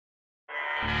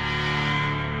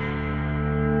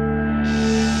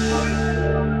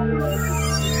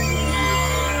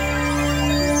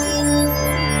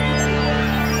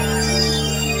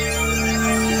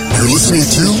listening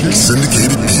to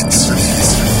Syndicated Beats.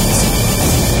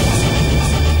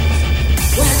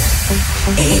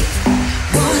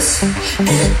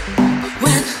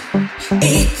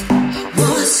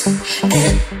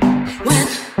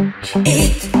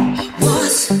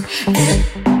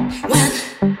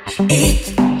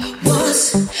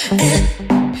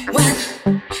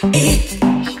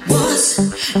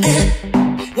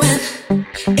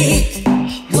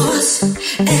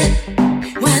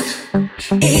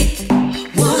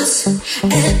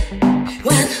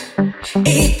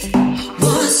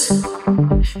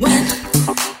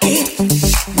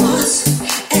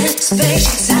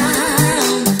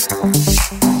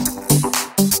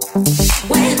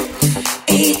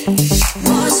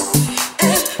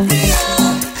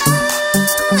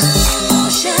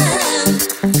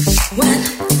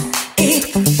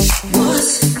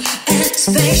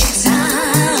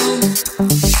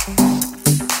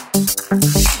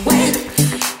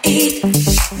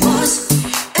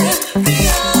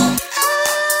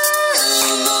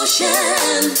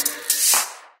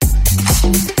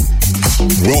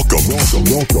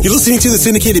 You're listening to the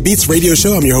Syndicated Beats radio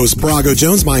show. I'm your host, Brago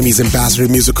Jones, Miami's ambassador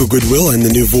to musical goodwill and the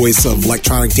new voice of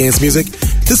electronic dance music.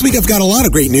 This week I've got a lot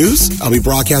of great news. I'll be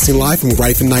broadcasting live from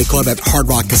Gryphon Nightclub at Hard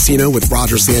Rock Casino with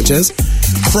Roger Sanchez.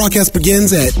 Broadcast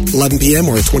begins at 11 p.m.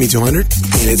 or 2200,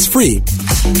 and it's free.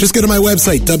 Just go to my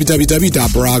website,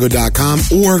 www.brago.com,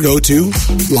 or go to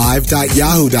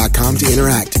live.yahoo.com to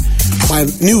interact. My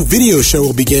new video show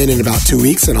will begin in about 2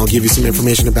 weeks, and I'll give you some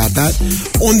information about that.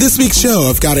 On this week's show,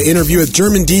 I've got an interview with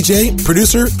German DJ,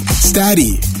 producer,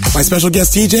 Staddy. My special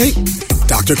guest DJ,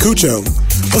 Dr. Cucho.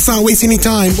 Let's not waste any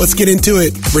time. Let's get into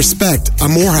it. Respect, a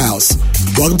Morehouse.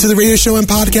 Welcome to the radio show and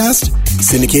podcast,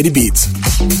 Syndicated Beats.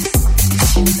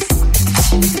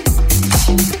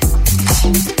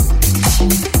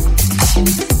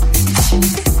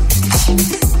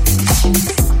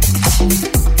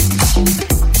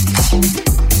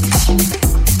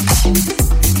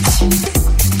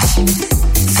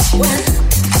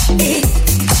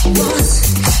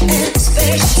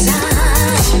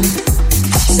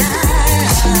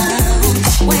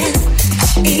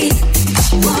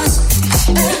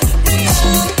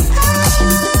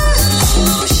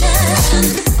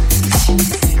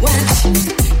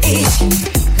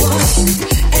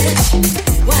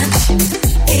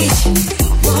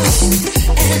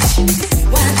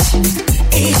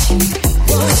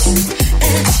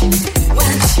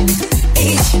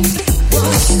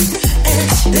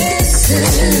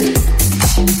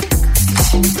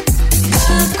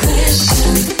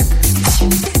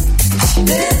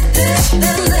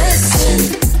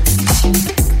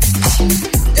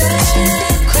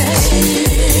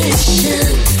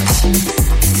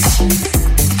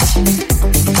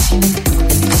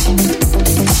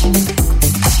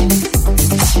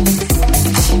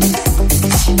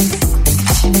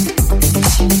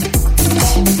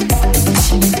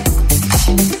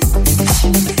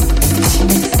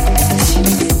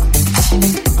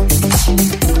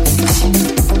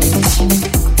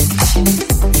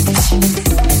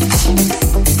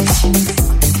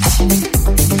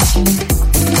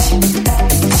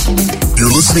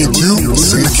 Listening to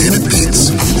Syndicated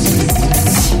Beats.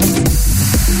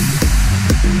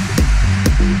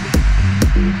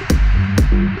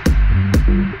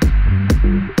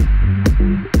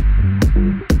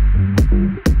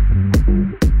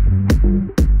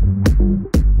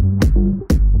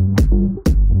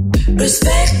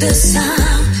 Respect the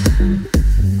sound,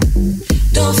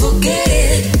 don't forget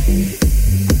it.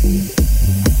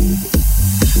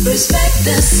 Respect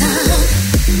the sound,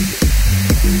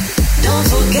 don't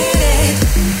forget it.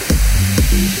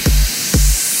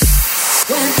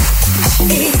 When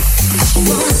it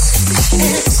was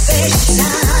a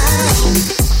special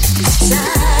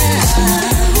sound,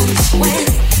 when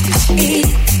it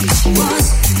was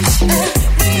a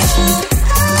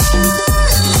real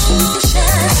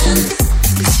ocean,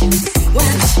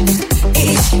 when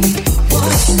it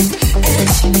was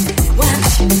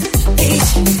when it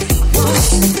was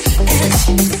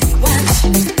when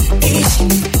it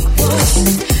was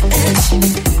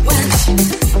when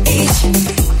it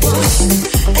was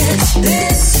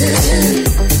listen,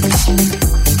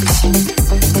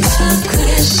 a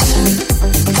question,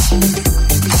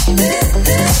 listen,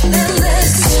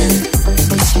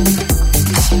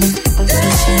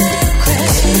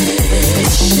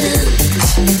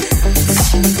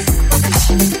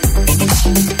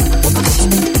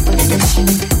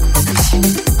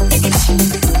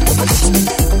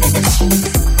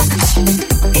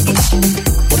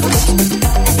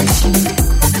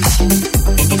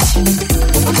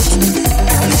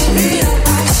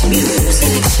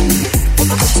 music.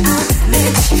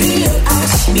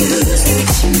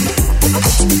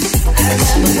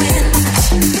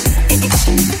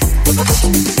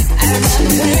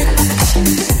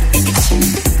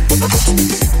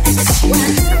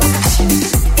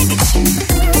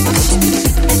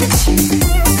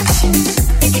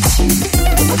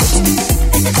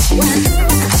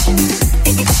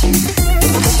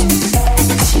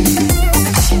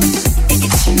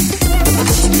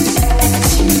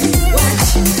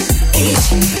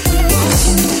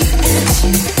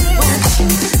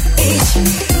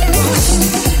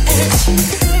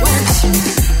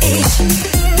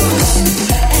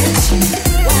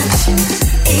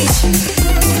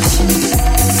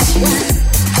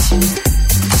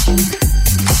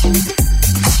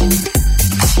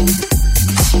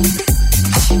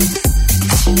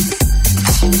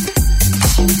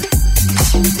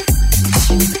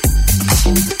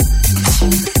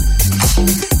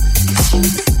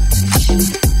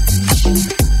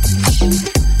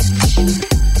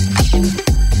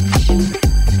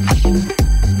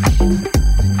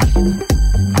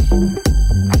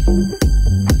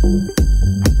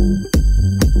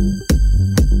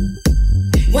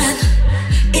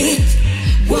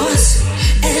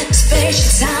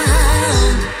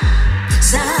 special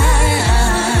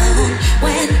sound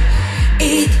when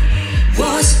it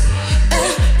was a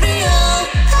real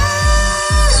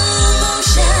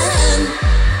emotion.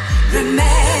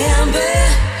 Remember,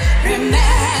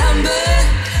 remember,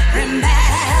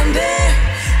 remember,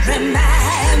 remember,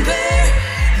 remember,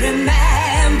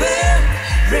 remember,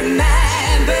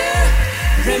 remember,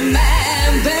 remember.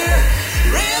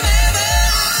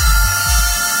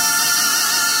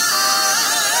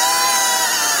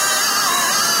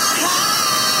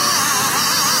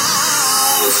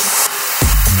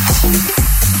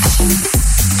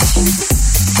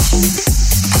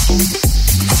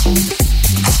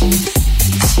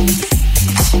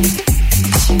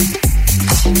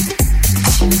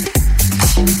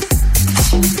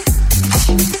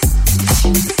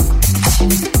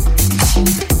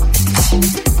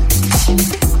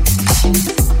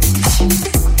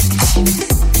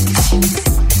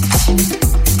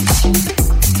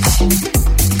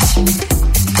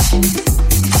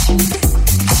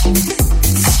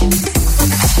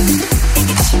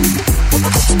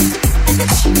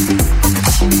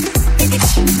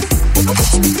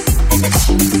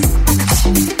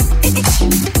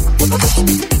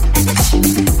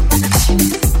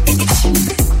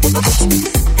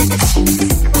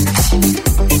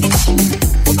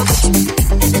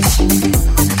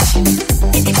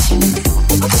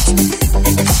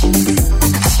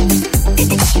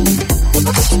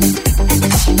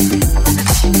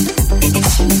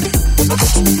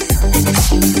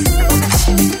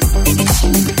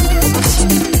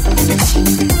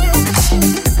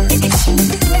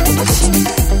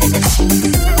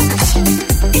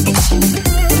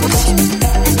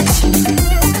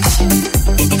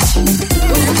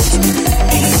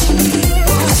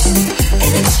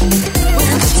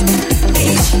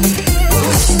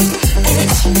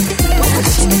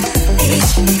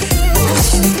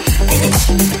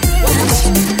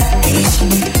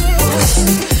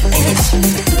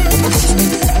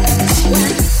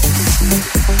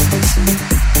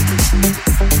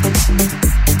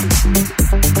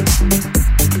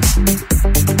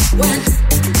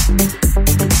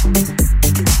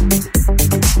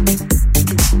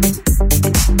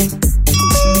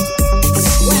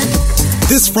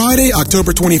 Friday,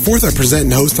 October 24th, I present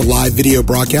and host a live video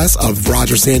broadcast of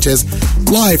Roger Sanchez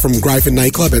live from Gryphon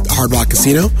Nightclub at Hard Rock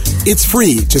Casino. It's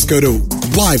free. Just go to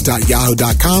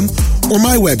live.yahoo.com or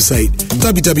my website,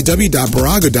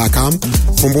 www.barago.com,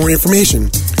 for more information.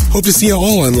 Hope to see you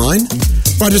all online.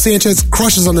 Roger Sanchez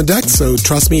crushes on the deck, so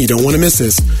trust me, you don't want to miss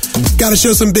this. Gotta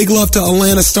show some big love to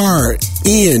Atlanta Star,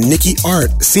 Ian, Nikki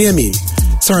Art, Sammy.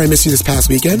 Sorry I missed you this past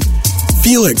weekend.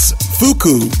 Felix,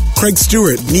 Fuku, Craig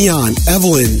Stewart, Neon,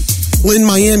 Evelyn, Lynn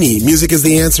Miami, Music is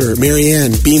the Answer,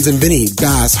 Marianne, Beans and Vinny,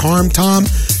 Bass, Harm, Tom,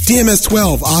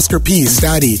 DMS12, Oscar P,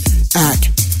 Staddy, Ack,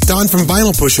 Don from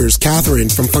Vinyl Pushers, Catherine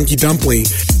from Funky Dumpling,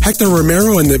 Hector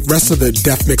Romero and the rest of the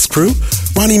Def Mix crew,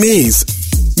 Ronnie Mays,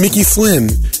 Mickey Slim,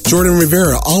 Jordan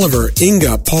Rivera, Oliver,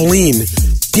 Inga, Pauline,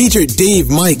 Teacher, Dave,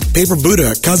 Mike, Paper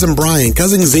Buddha, Cousin Brian,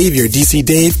 Cousin Xavier, DC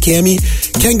Dave, Cammy,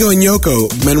 Kengo and Yoko,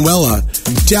 Manuela,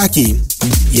 Jackie,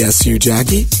 yes, you,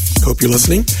 Jackie, hope you're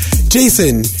listening,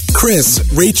 Jason, Chris,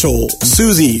 Rachel,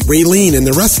 Susie, Raylene, and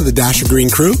the rest of the Dasher Green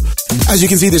crew. As you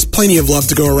can see, there's plenty of love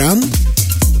to go around.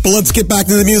 But let's get back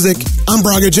to the music. I'm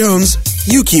Braga Jones.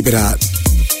 You keep it hot.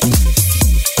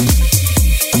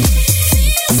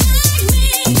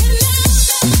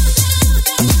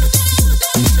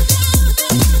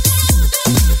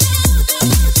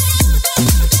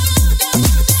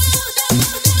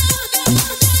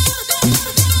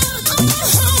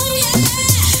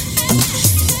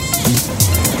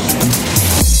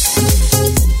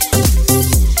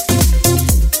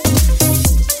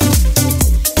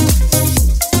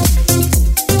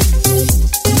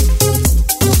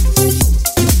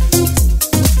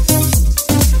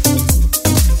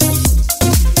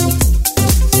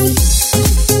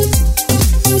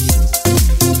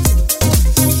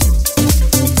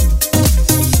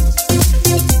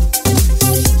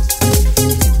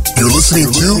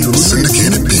 Listening to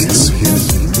Syndicated Beats.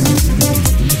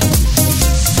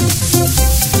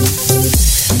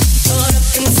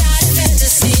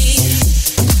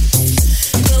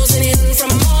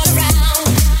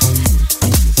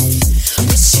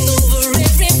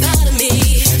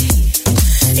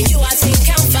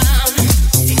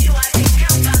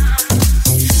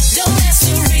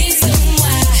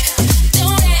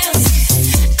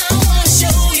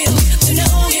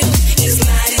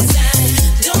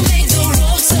 Don't make the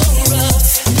road so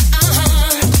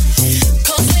rough.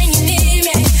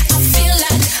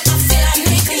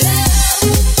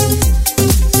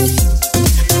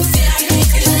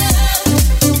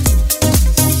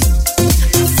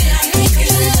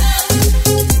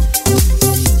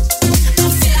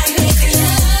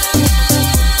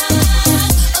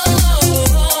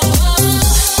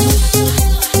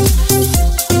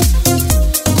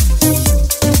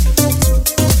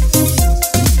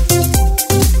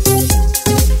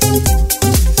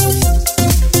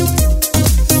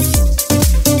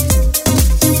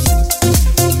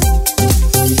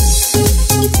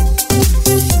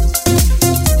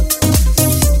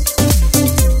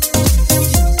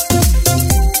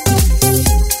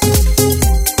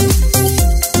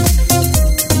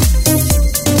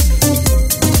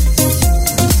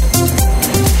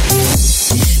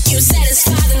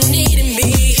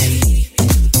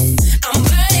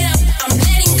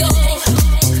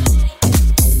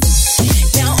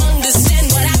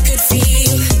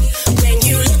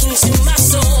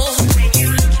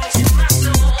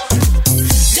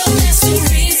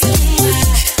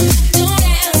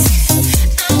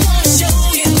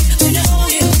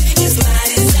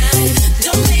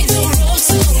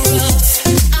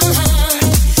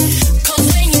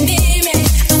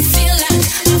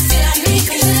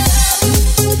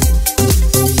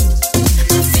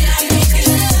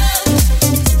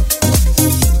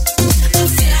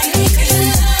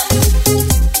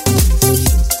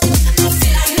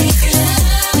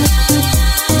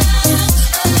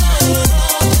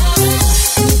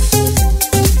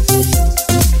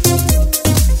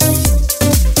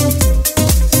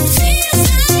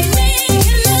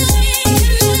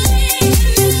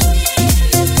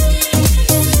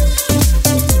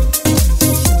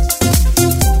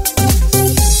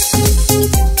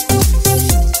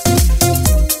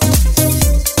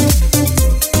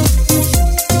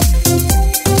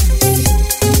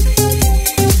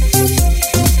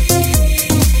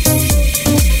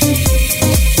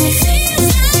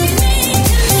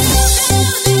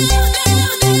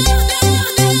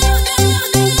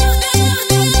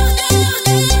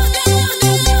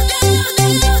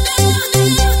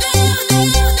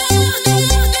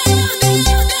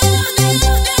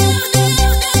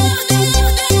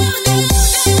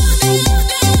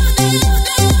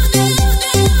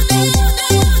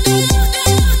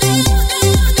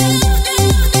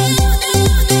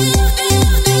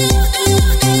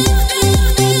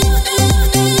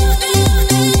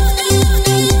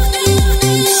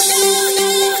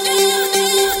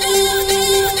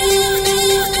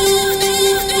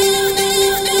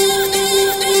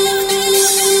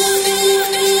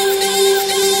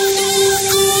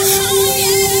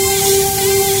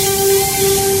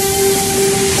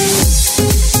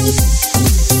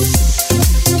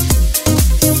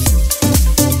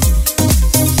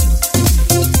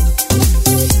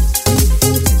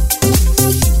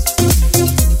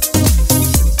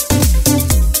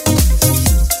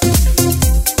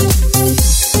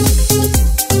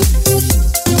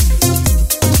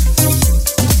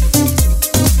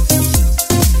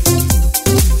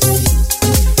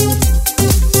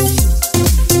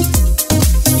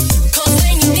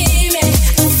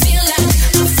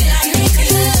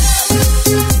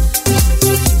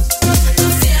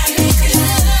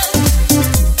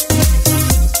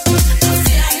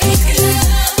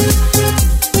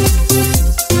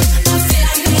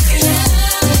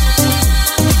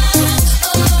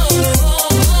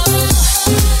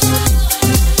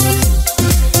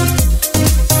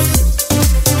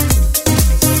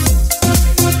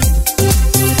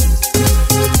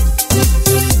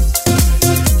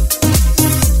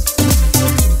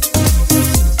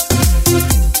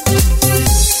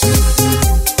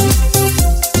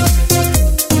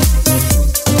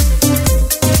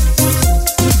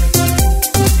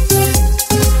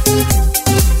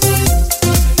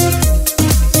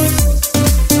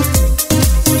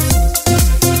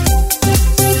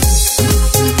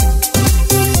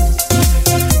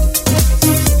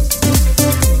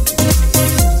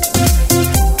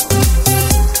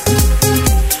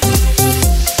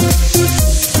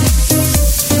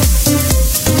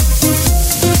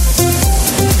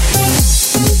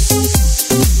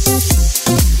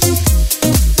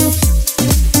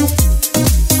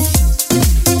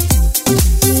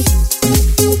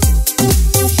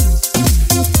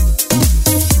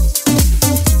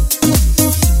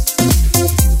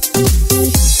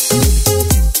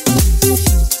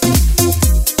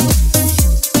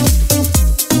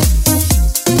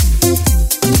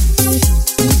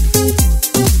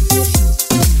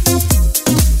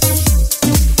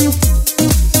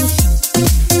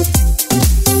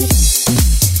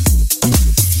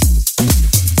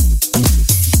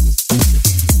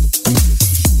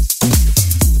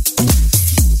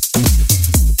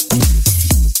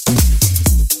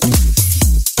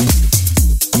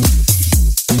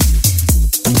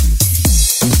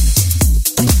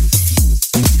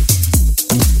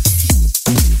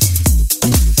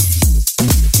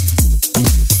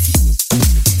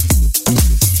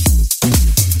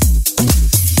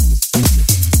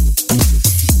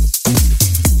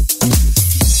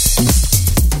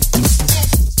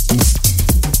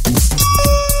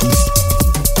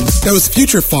 That was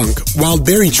Future Funk, Wild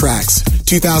Berry Tracks,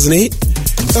 2008.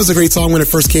 That was a great song when it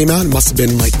first came out. It must have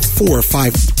been like 4 or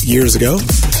 5 years ago.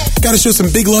 Got to show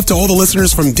some big love to all the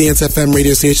listeners from Dance FM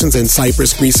radio stations in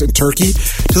Cyprus, Greece, and Turkey.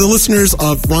 To the listeners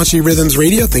of Raunchy Rhythms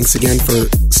Radio, thanks again for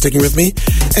sticking with me.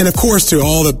 And of course, to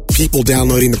all the people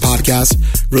downloading the podcast,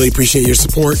 really appreciate your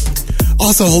support.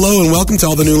 Also, hello and welcome to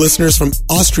all the new listeners from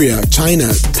Austria,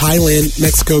 China, Thailand,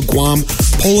 Mexico, Guam,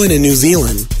 Poland, and New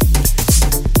Zealand.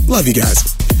 Love you guys.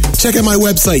 Check out my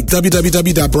website,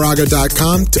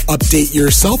 www.barago.com, to update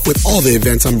yourself with all the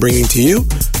events I'm bringing to you.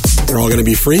 They're all going to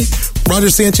be free.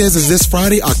 Roger Sanchez is this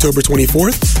Friday, October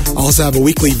 24th. I also have a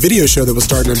weekly video show that will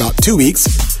start in about 2 weeks.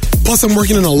 Plus, I'm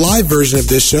working on a live version of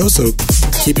this show, so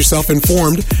keep yourself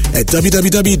informed at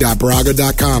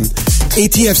www.barago.com.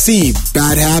 ATFC,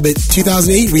 Bad Habit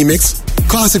 2008 remix,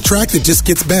 classic track that just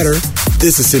gets better.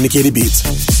 This is Syndicated Beats.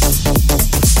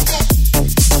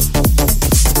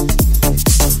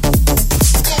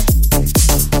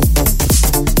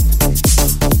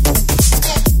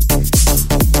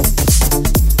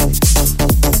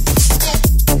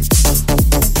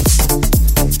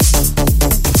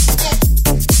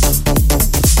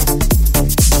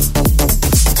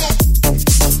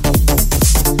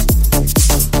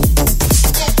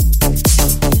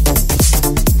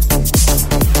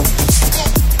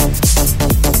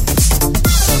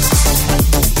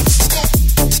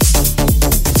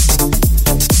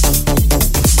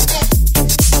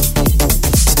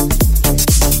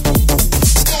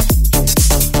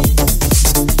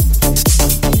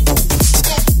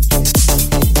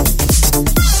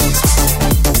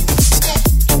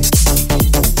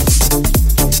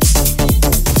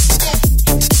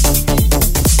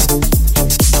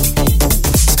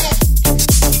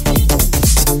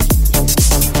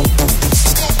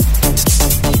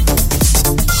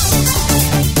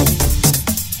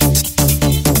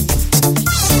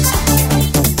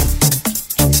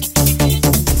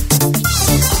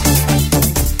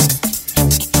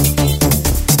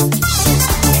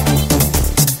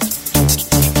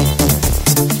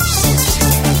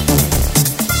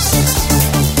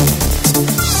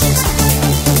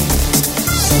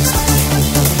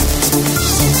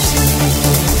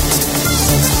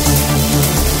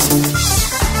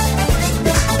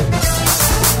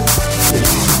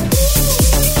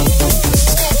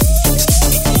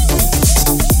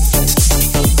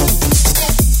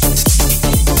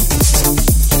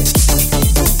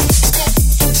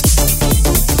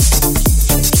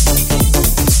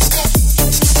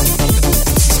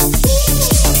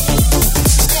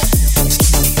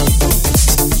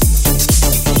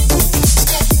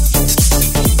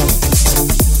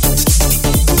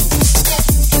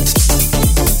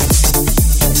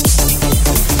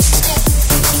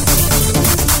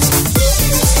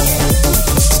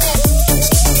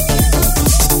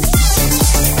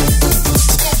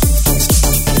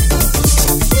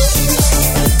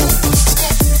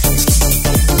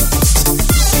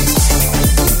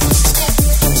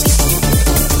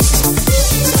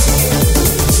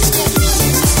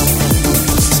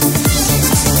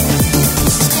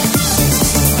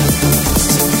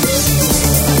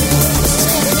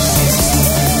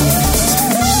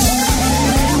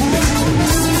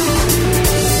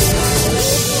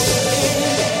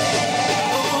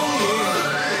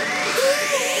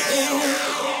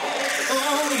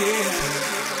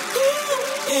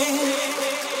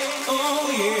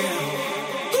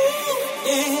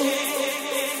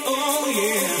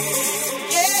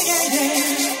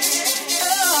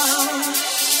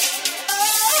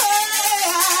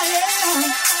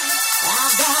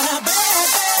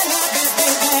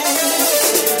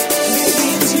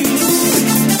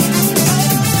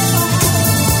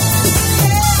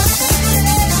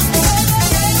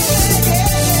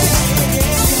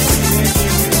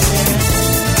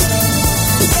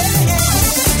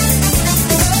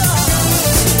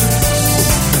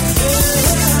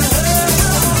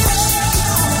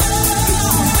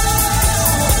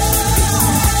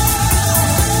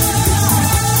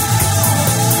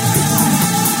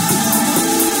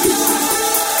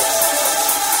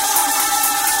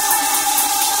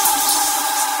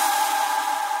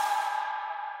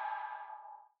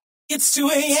 It's 2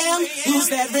 a.m. Who's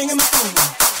that ringing my phone?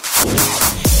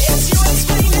 It's you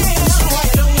explaining why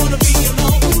you don't wanna be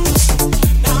alone.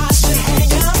 Now I should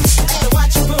hang up after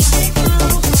what you put me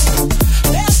through.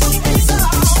 There's no reason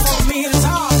for me to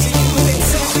talk to you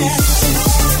except that no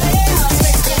one else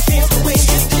makes me feel the way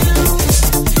you do.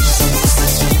 It's a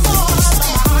shame, boy, but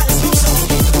my heart is hooked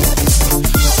on you.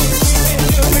 You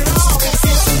do me wrong,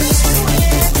 it's something to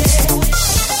end, yeah.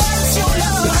 It's your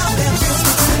love that feels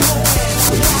me to know it.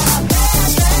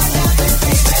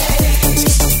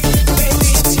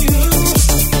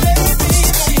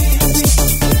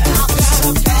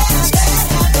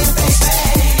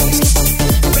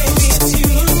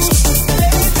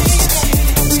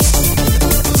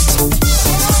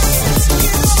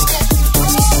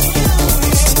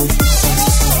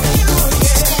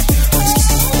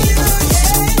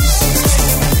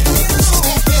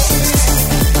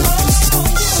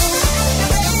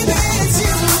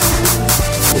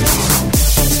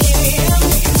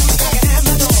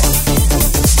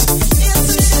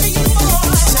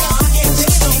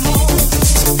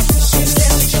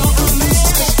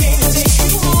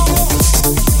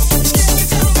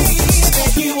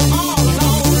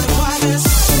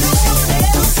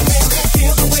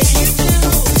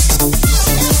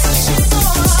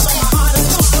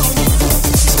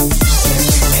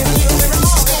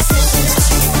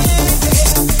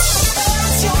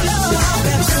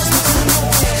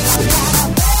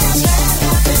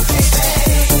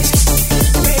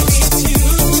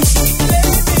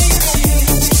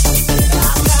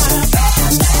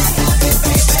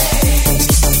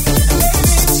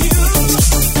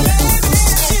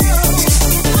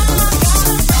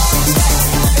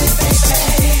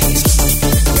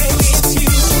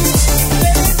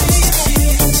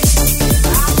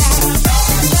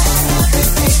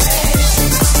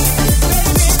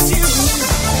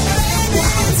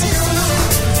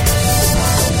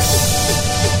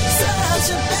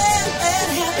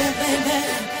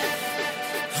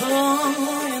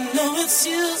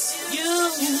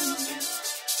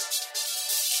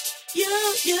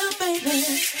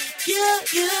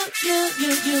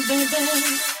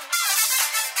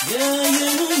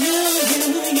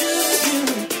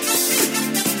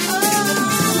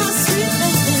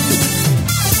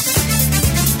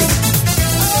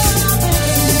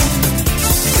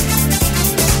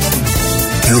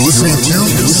 You're listening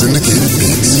to Syndicated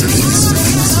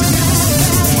Beats.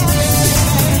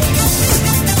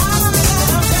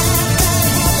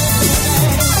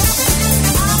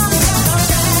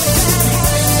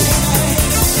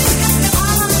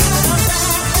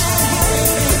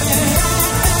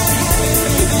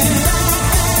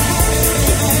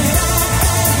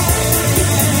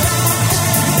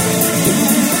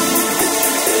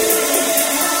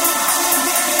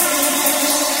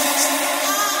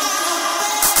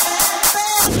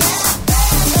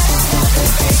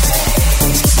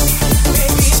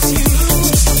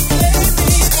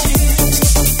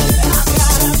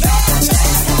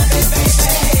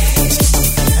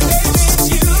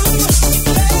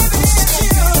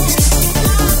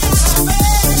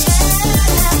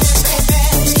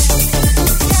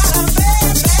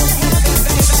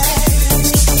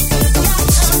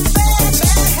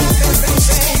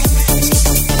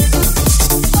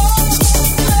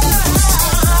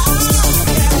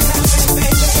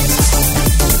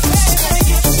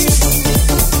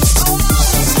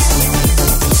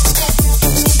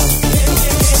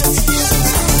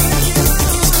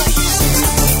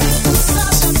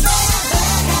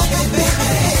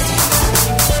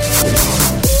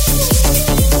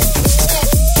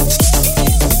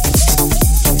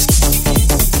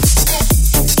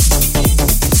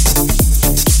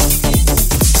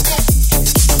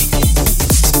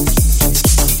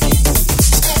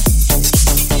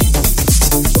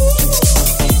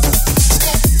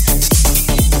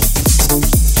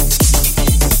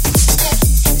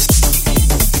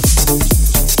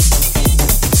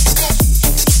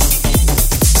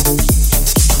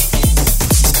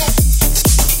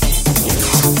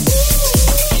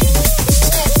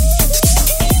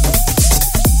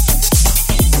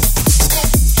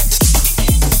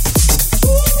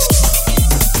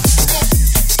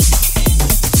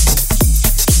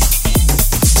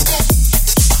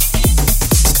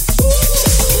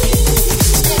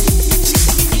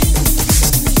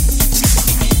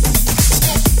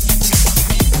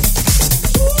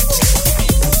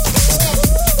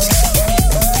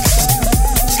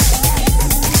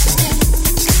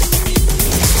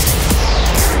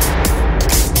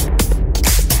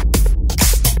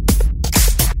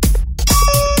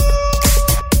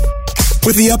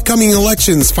 With the upcoming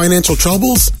elections, financial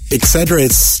troubles, etc.,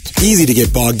 it's easy to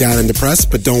get bogged down and depressed,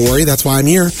 but don't worry, that's why I'm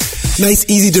here. Nice,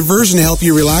 easy diversion to help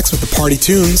you relax with the party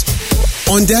tunes.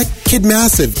 On deck, Kid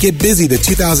Massive, Get Busy, the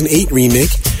 2008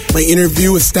 remake. My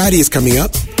interview with Staddy is coming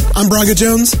up. I'm Braga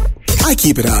Jones. I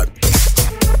keep it up.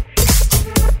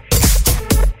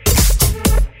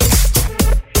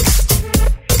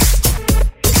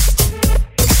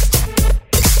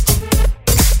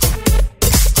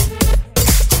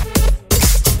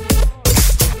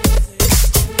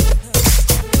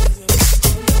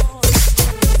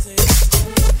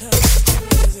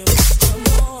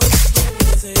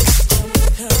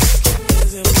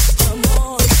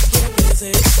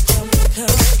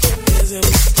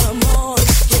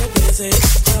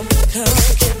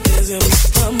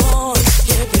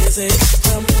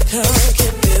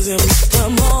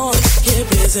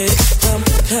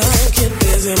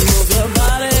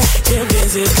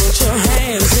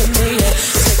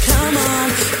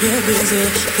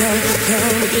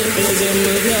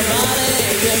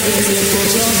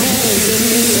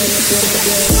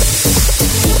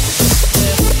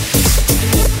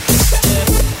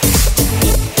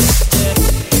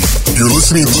 You're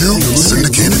listening to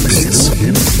Syndicated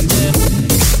Beats.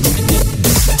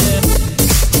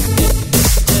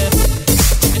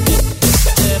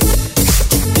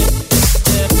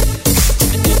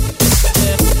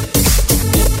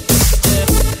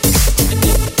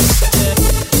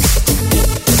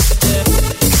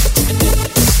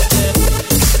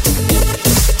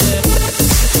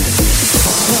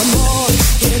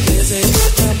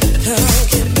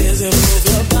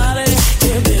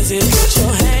 Put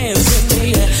your hands in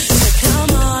the air. Say,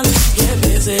 come on, get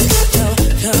busy.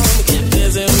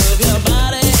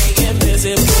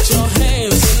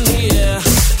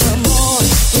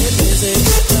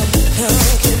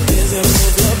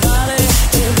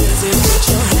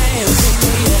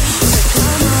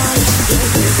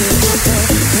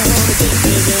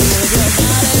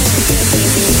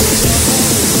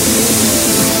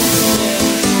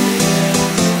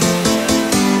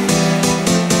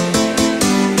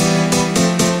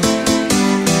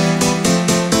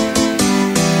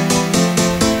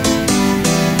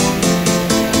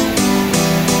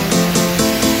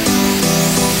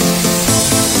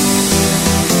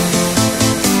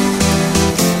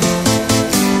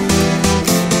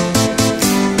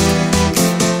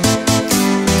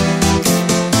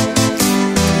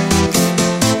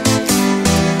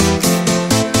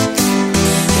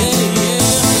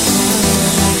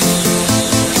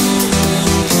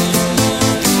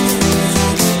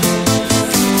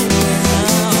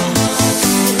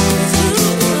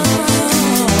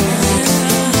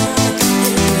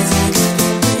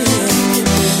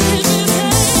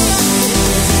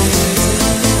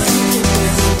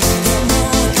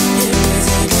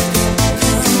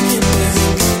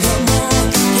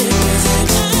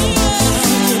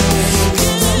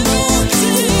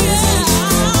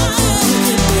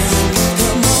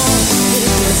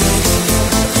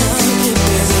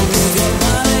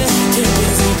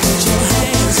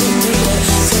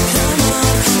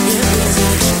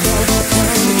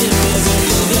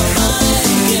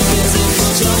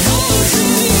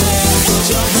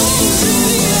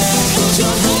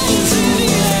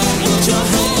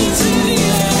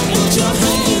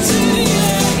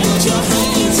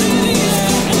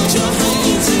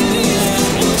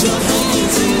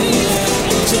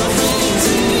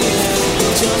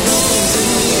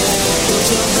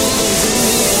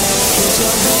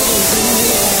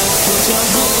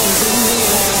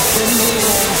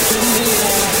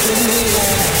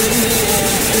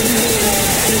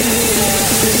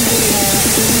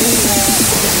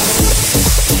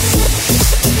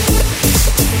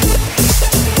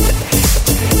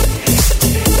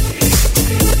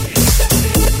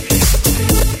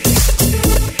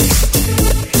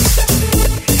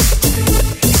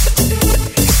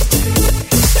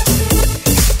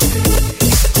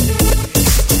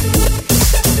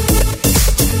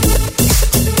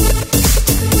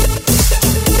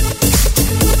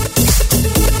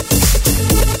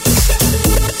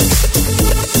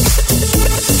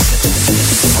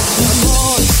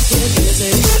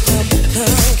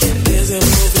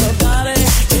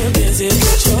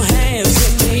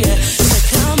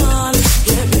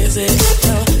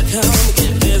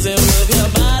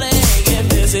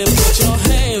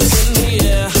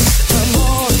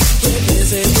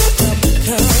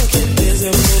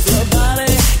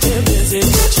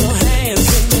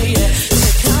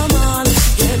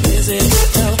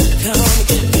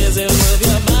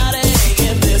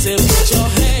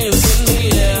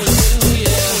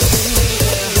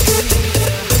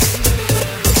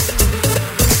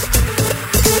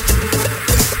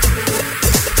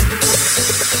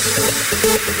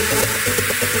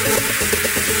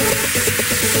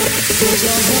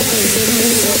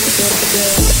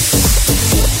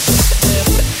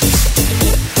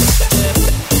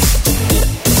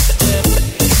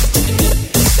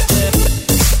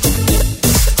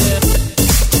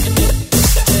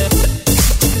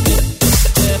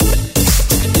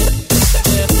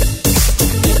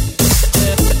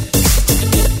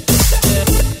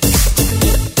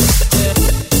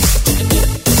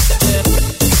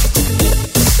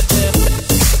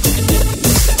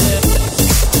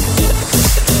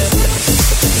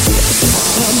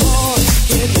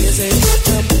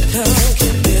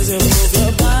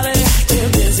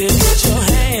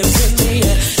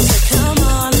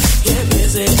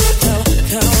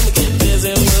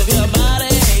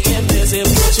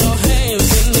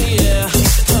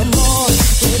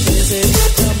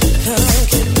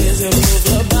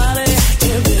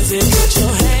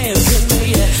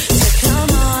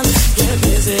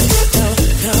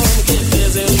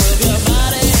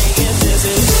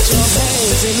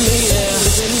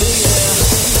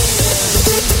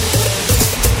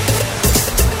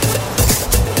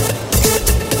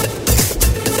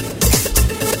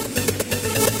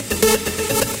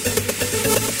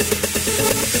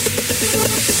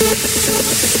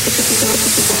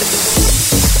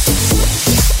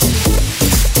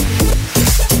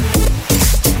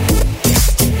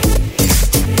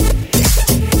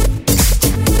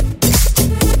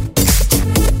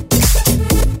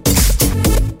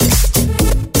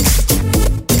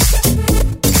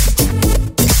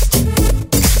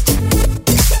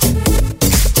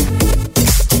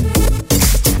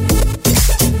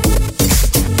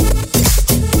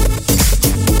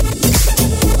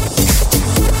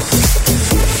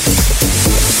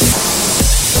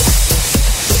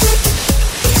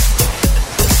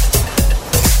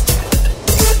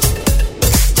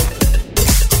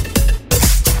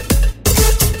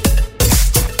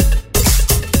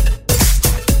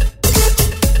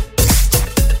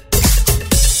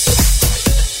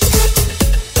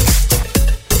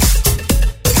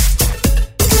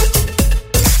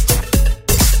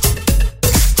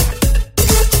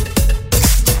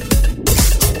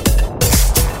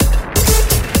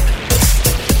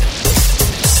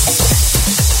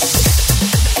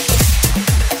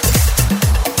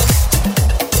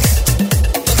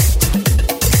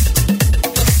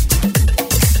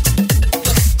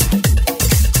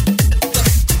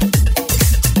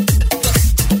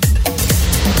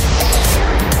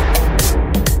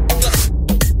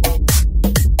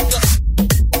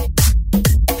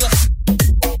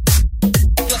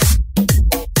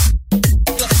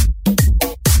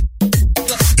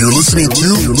 listening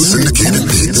to Syndicated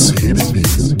Beats.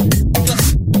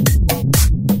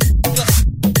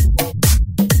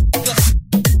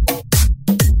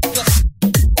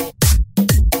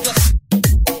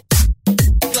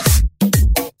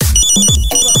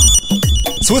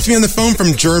 So with me on the phone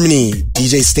from Germany,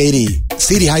 DJ Stady.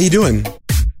 Stady, how you doing?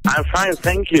 I'm fine,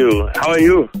 thank you. How are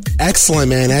you? Excellent,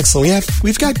 man. Excellent.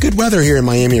 We've got good weather here in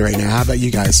Miami right now. How about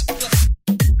you guys?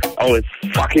 Oh, it's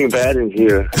fucking bad in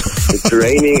here. It's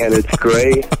raining and it's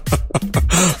gray.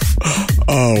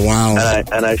 Oh, wow.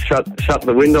 And I shut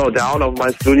the window down of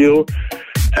my studio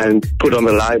and put on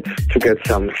the light to get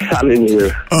some sun in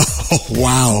here. Oh,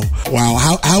 wow.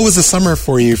 Wow. How was the summer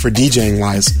for you, for DJing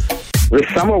wise? The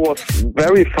summer was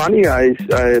very funny. I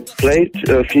played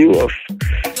a few of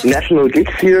national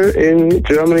gigs here in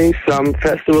Germany, some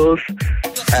festivals,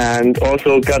 and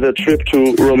also got a trip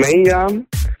to Romania,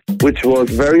 which was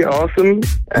very awesome.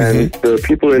 And the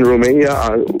people in Romania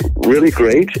are really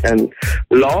great and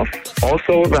love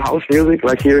also the house music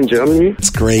like here in Germany. It's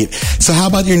great. So how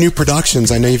about your new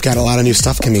productions? I know you've got a lot of new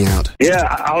stuff coming out. Yeah,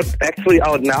 out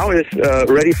now is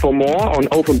Ready for More on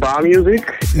Open Bar Music,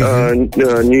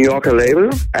 New Yorker label.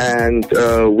 And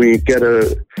we get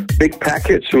a big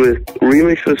package with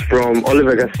remixes from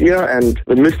Oliver Garcia, and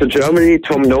the Mr. Germany,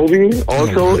 Tom Novi,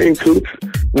 also includes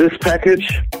this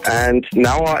package. And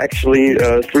now are actually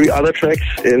 3 other tracks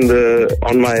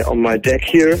on my deck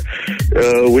here,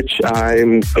 which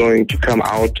I'm going to come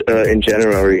out in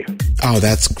January. Oh,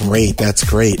 that's great. That's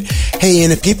great. Hey,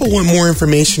 and if people want more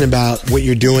information about what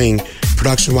you're doing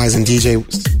production-wise and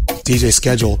DJ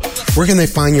schedule, where can they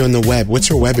find you on the web? What's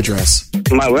your web address?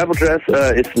 My web address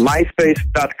is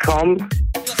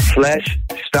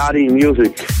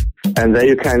myspace.com/StadiMusic. And there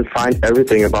you can find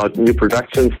everything about new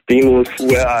productions, demos,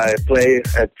 where I play,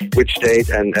 at which date,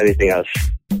 and anything else.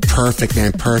 Perfect,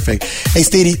 man. Perfect. Hey,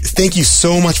 Stady, thank you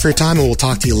so much for your time, and we'll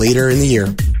talk to you later in the year.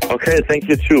 Okay, thank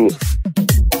you too.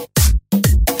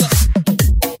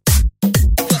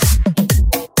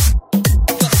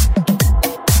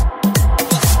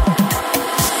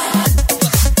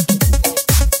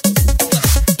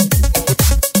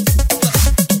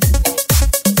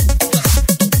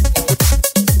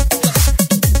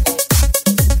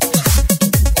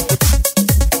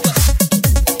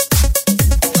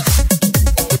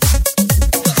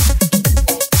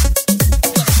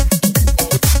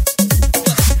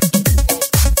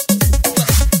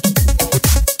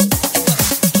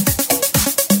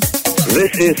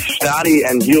 This is Stadi,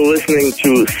 and you're listening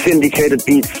to Syndicated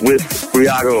Beats with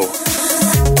Briago.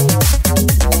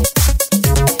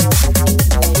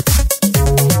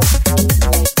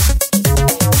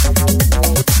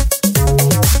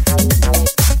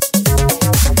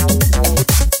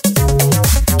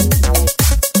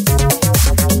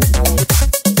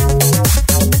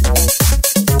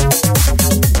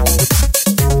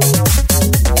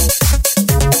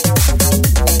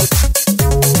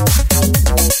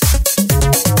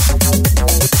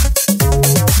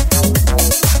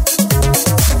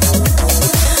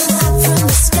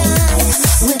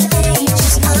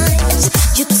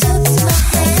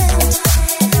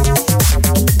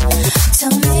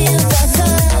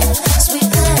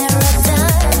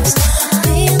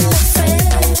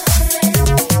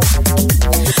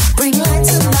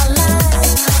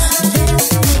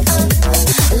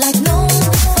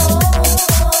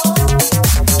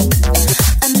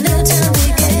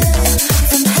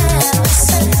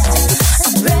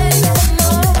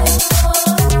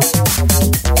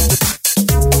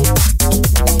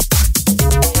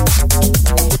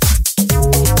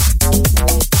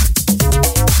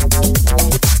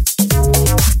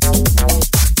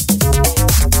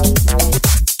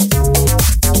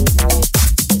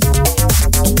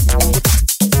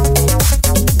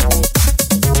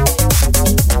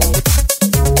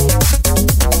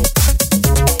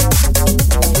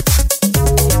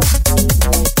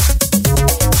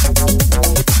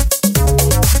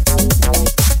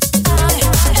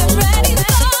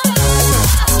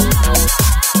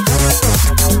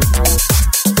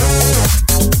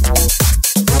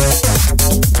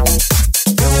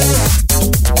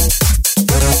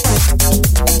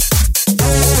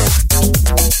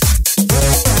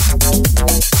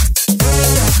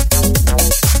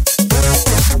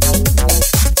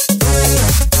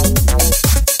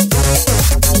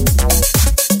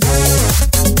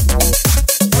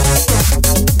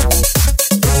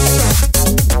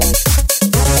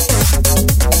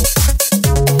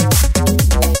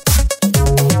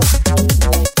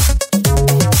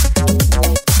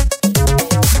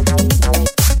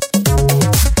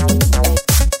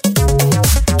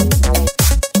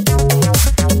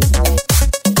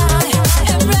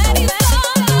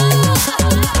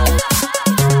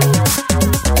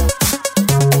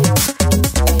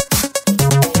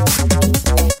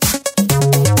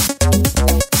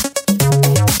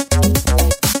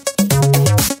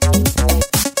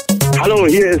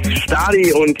 Hier ist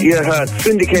Stadi und ihr hört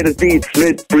Syndicated Beats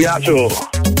mit Briago.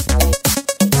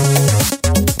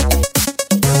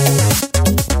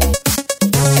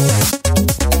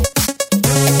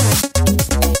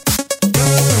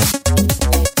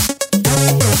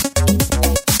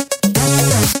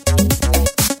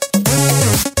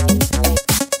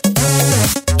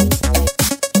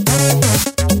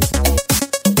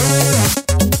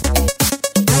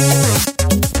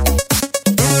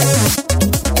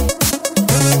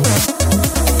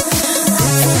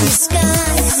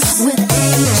 Sky with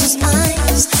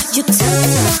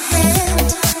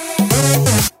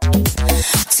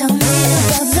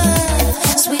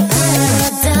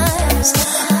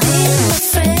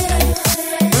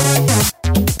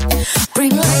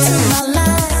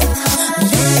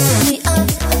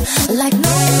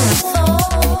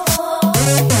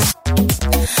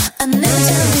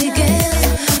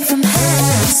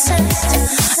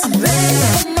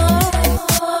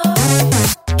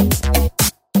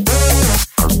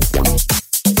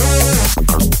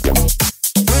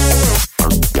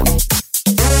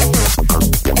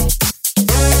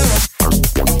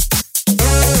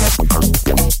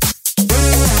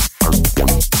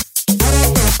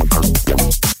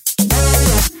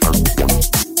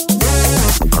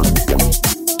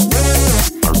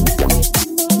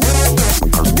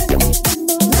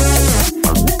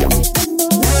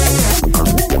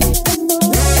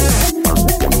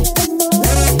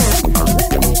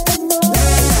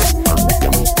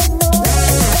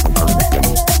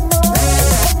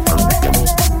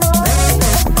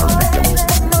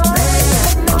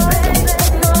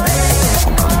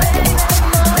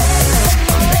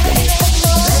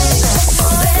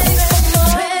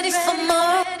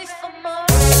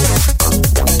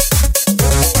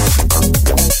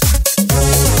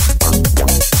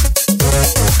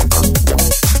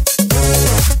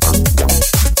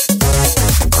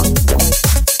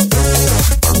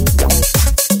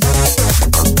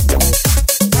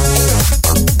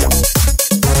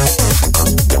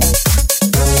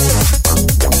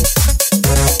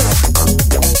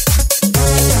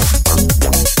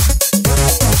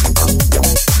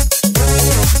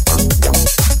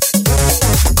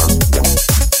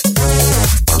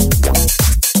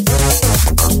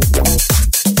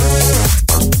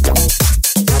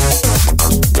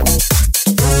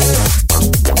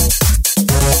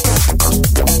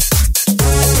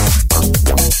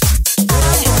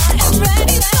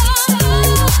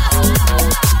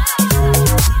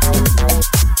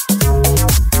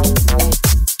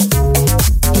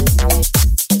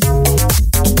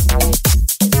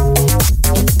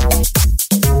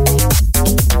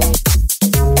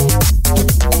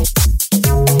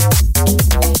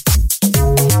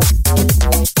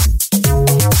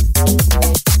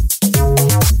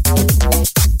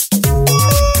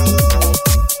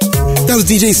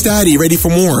DJ Staddy, Ready for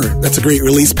More. That's a great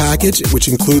release package, which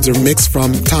includes a mix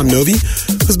from Tom Novi,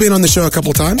 who's been on the show a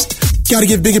couple times. Got to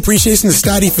give big appreciation to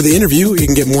Staddy for the interview. You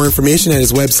can get more information at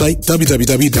his website,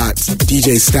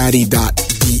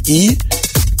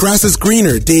 www.djstaddy.de. Grass is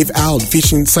Greener, Dave Ald,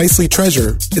 featuring Cicely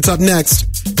Treasure. It's up next.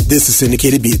 This is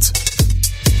Syndicated Beats.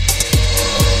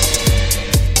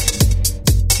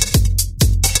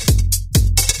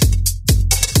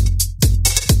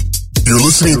 You're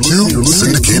listening to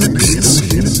Syndicated Beats.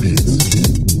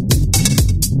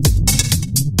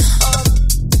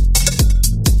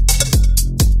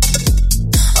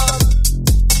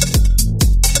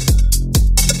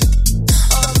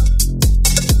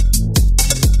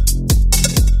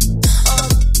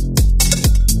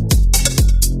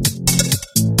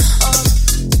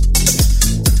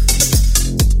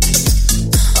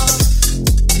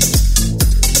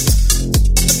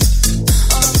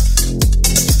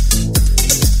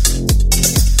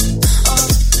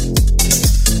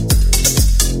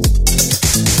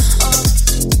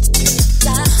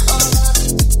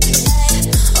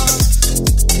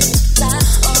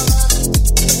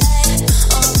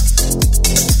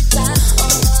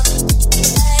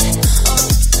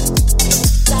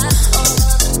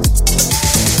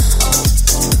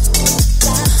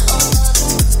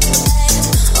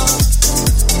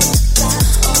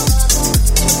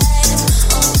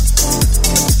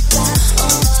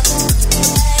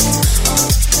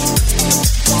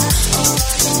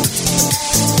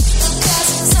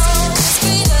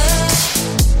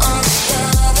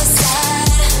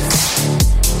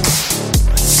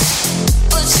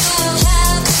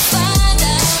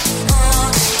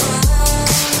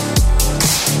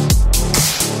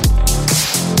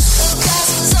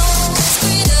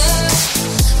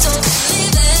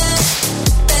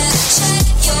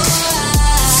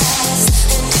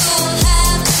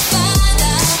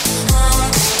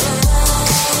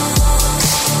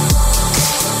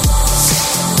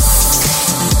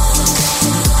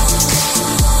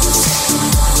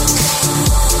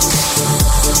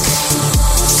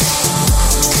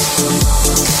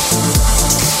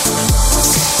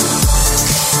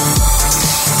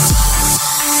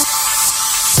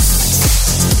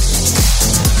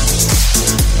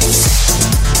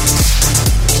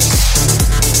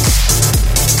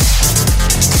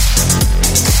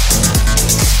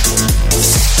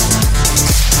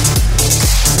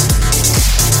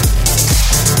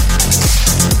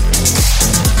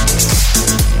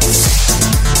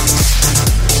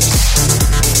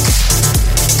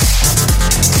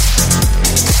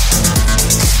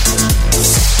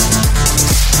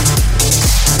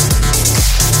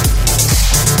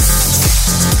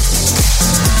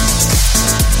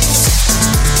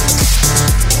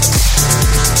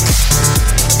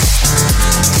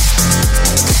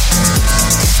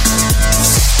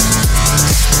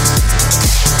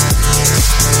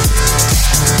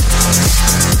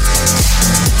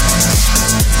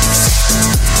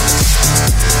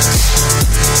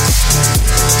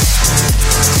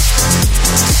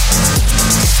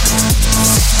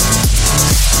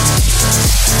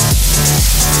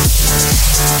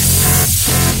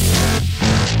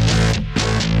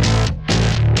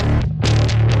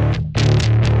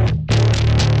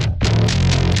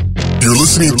 You're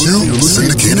listening to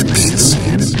Syndicated Beats.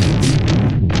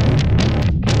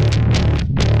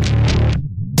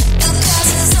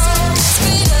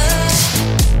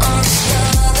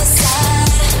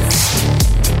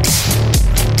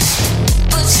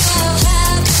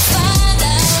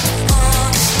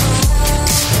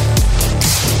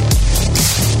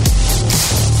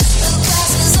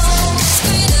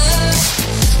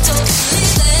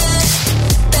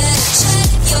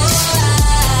 Check your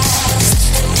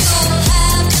eyes, and you'll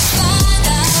have to find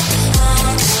out.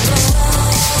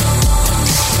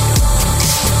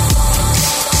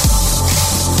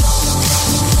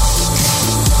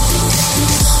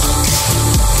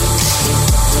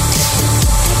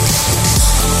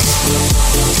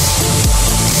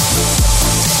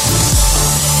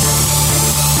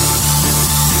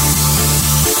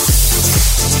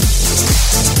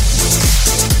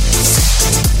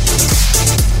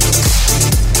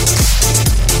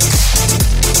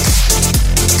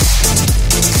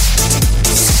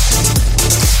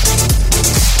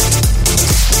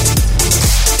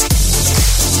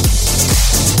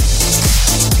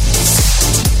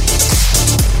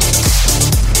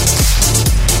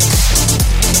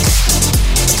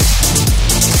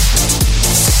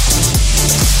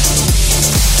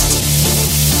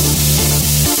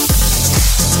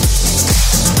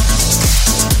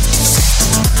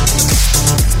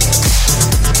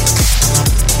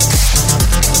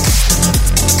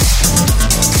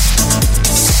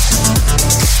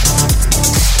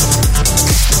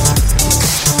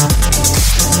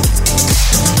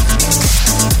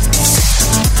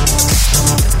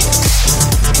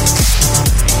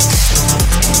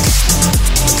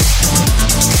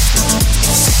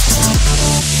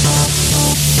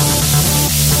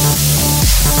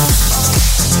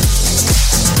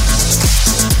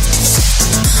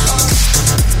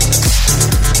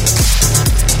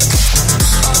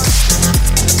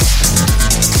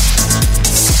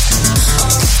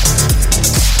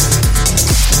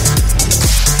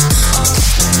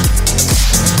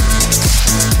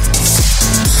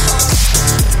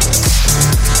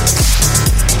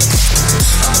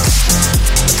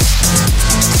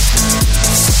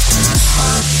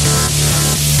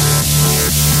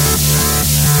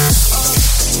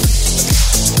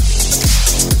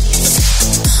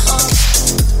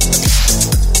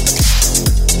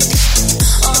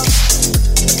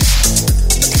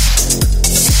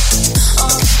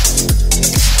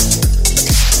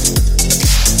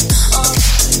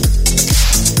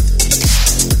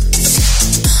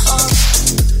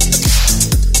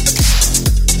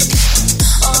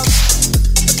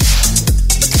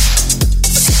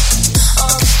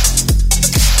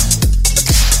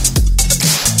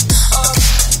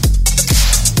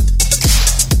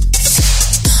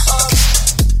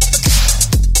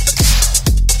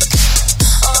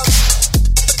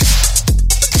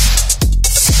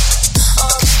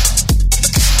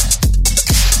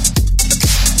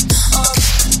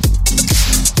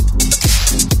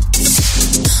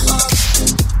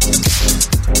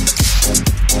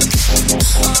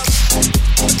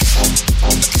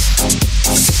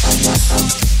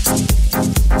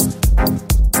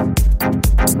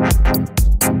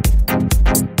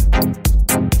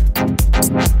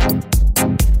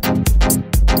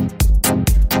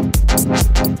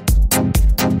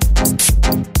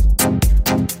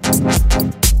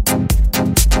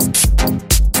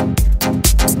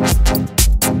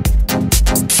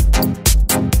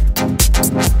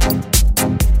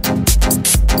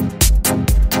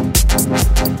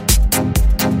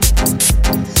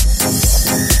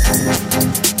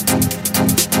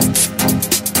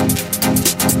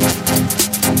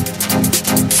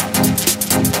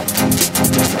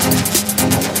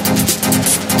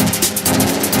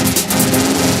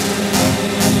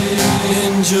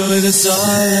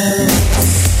 silence.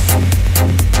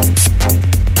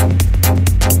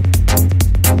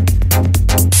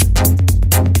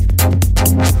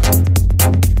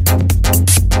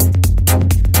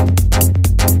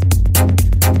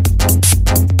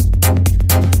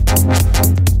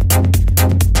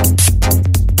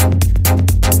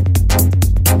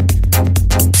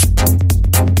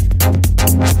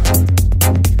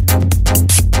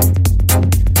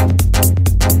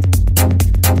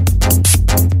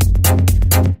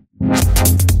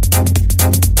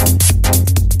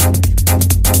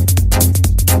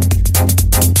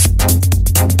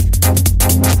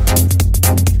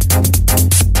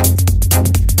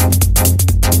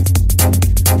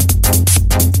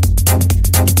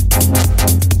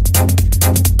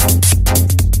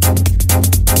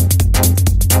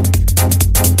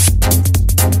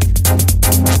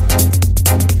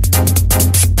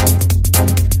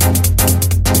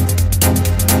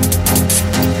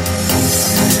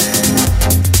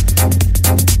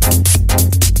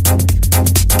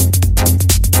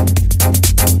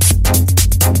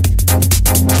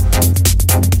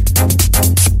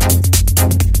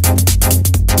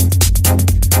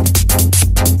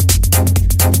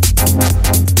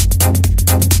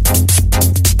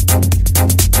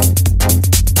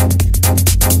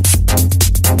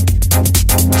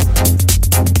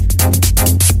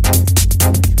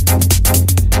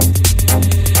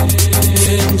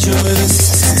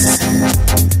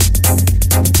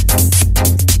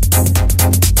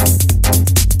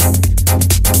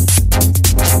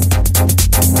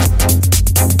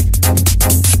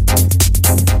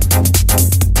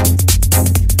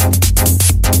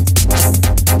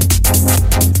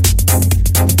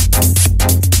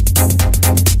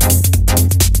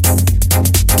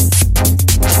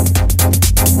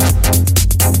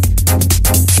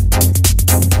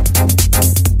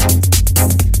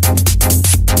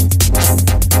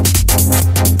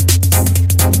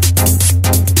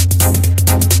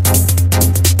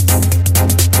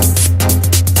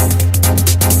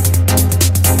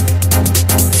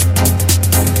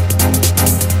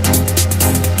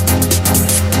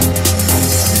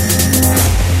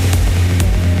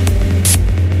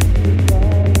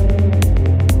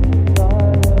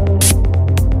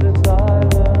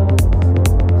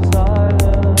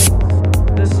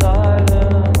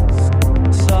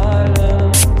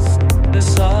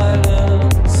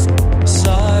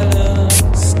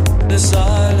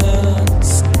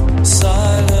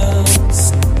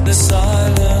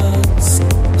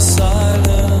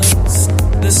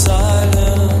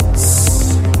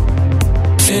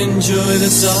 Enjoy the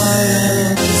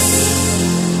silence.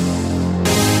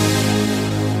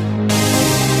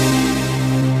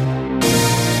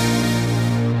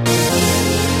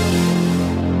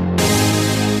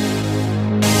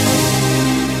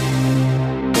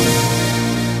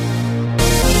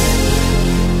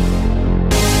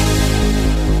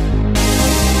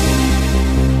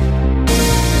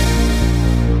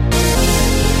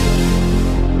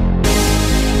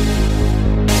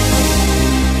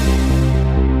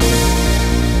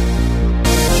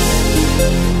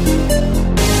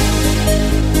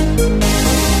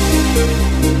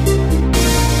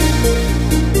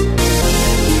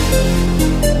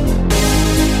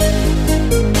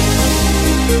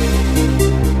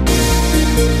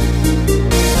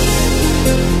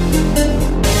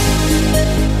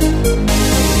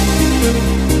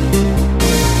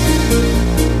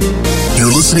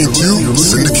 Listening to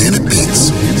Syndicated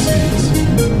Beats.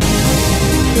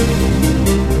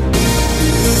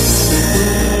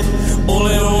 All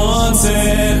I ever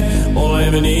wanted, all I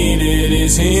ever needed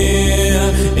is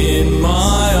here in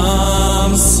my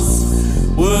arms.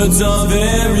 Words are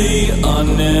very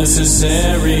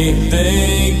unnecessary,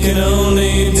 they can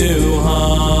only do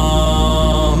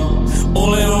harm.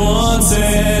 All I ever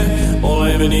wanted, all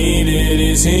I ever needed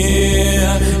is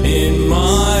here in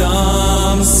my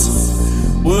arms.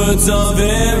 Words are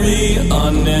very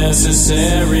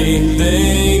unnecessary,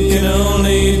 they can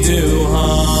only do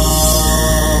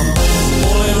harm.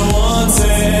 All I ever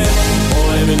wanted, all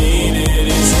I ever needed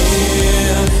is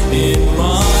here in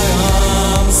my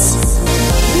arms.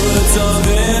 Words are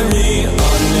very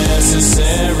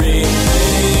unnecessary,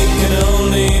 they can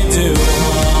only do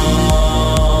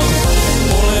harm.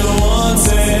 All I ever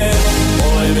wanted,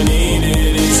 all I ever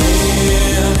needed is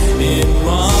here in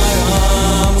my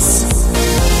arms.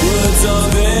 Words are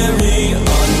very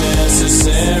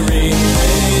unnecessary,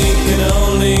 they can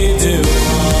only do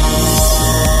harm.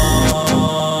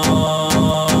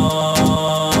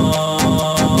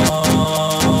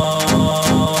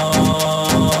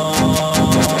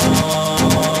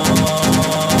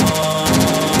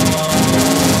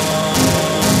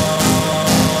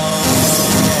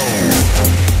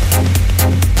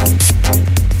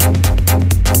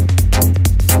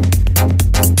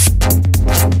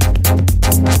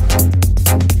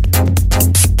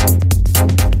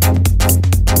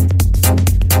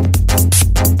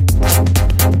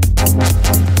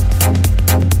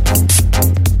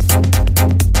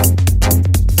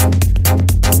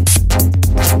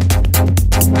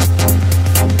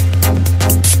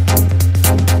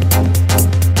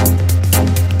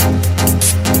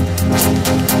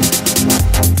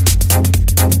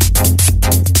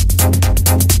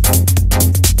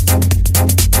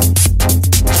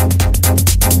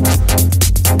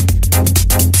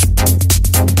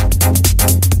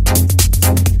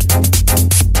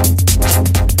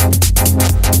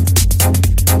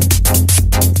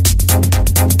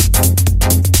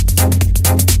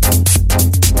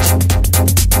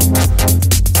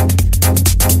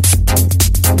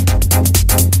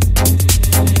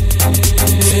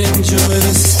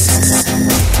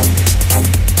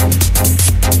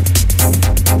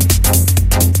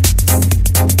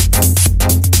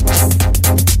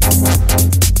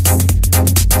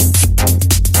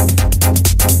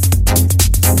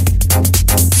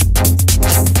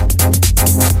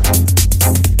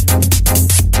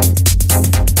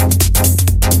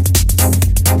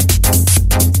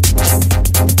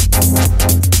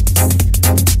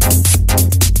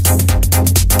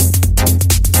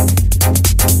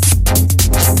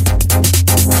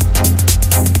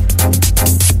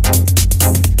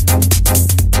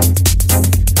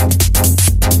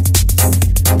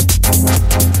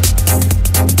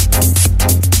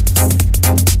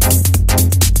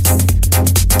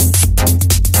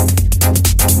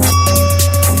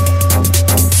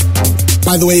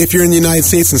 the way, if you're in the United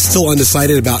States and still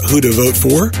undecided about who to vote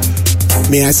for,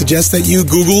 may I suggest that you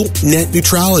Google net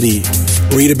neutrality,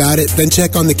 read about it, then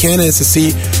check on the candidates to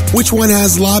see which one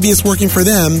has lobbyists working for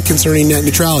them concerning net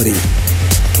neutrality.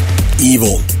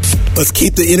 Evil. Let's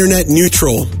keep the internet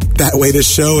neutral. That way this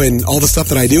show and all the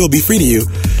stuff that I do will be free to you,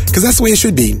 because that's the way it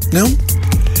should be, no?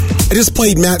 I just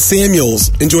played Matt Samuels,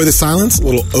 Enjoy the Silence, a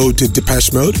little ode to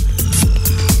Depeche Mode.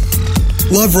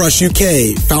 Love Rush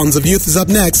UK, Fountains of Youth is up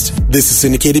next. This is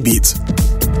Syndicated Beats.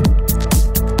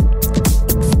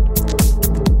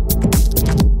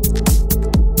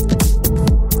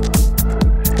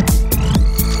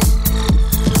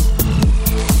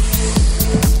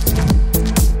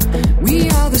 We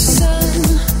are the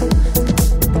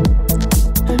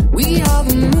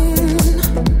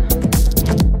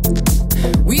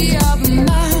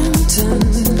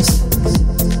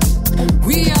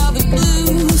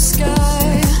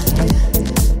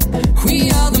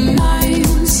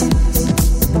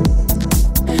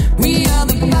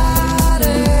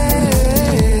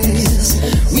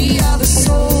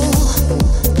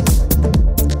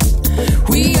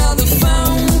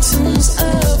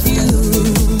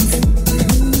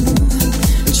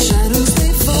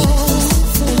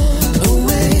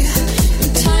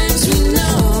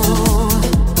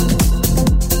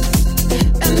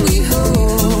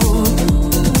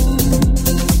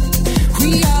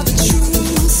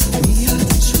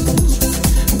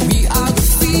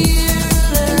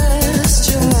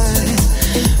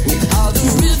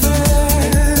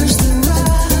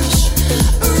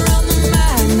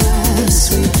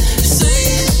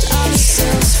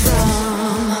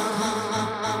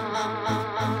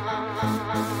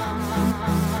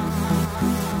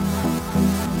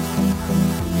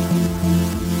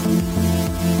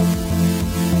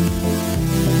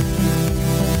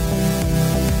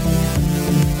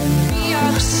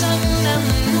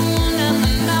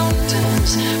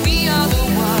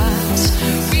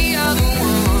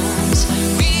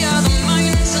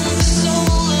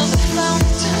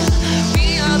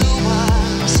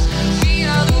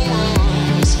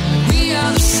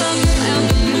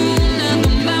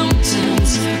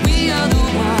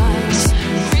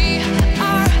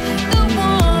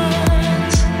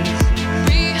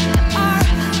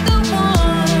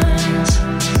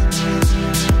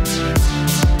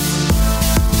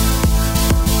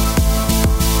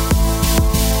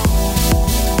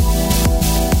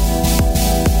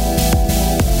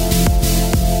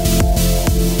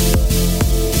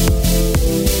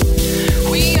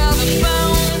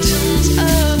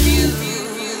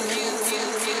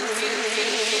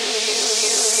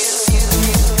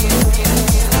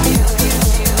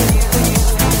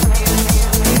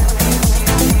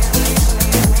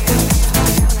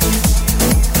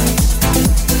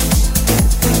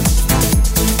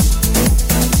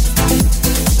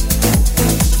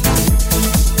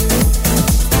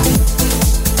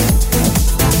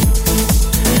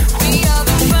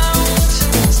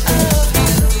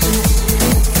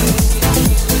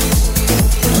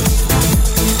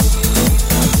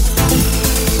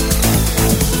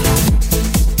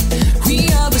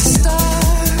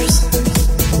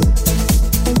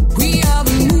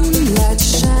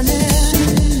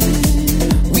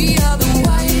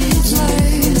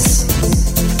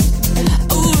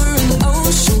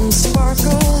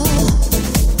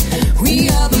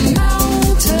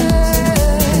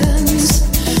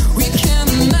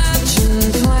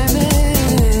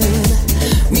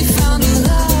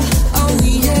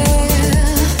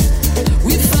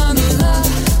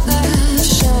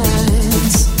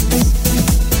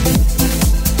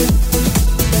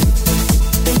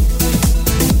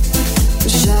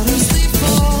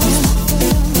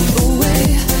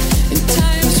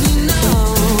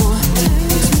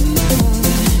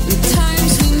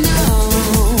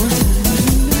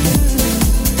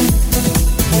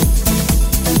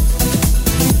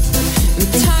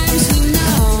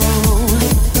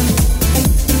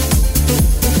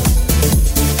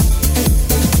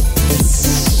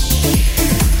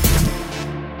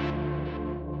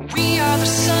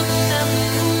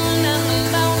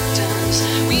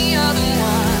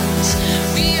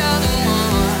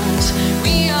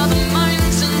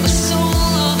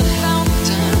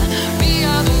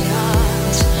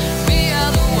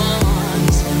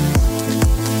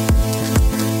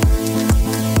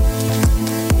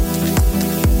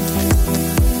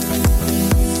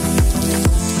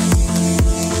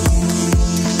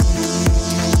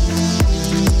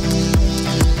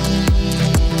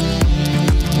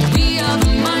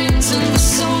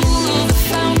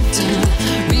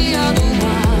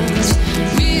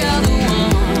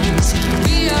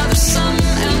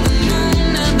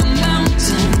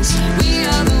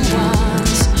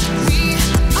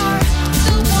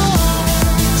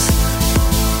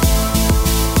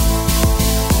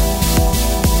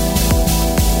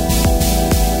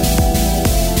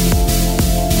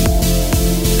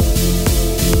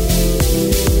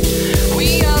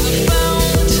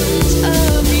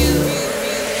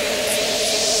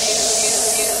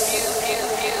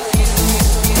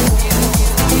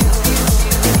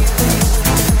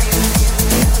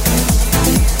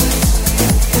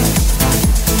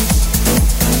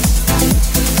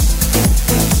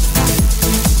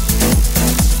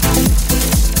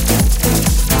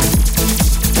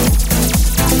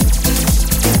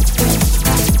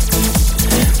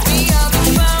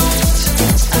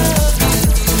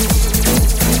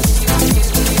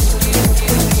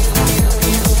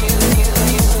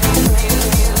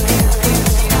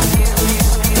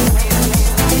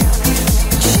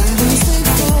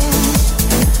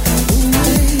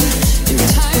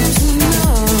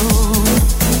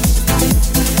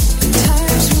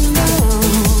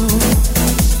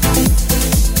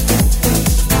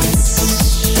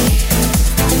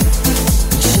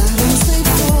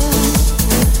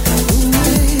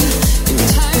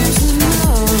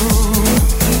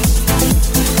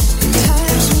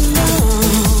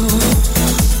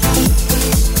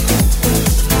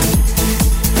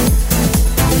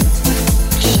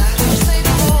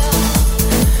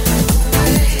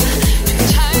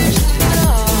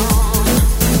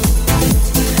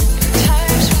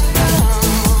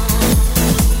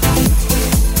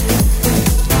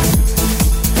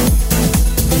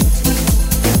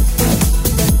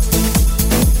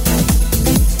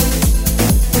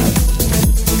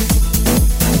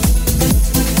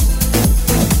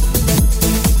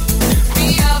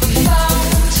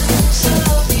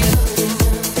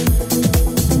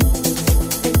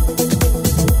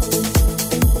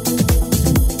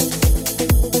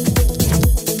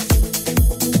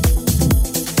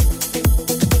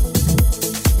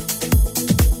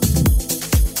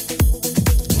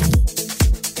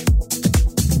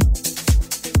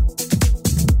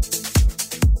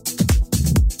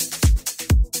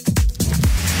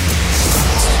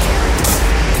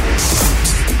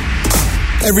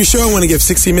Every show, I want to give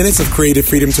 60 minutes of creative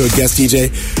freedom to a guest DJ.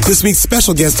 This week's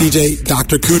special guest DJ,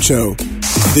 Dr. Cucho.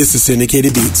 This is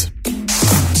Syndicated Beats.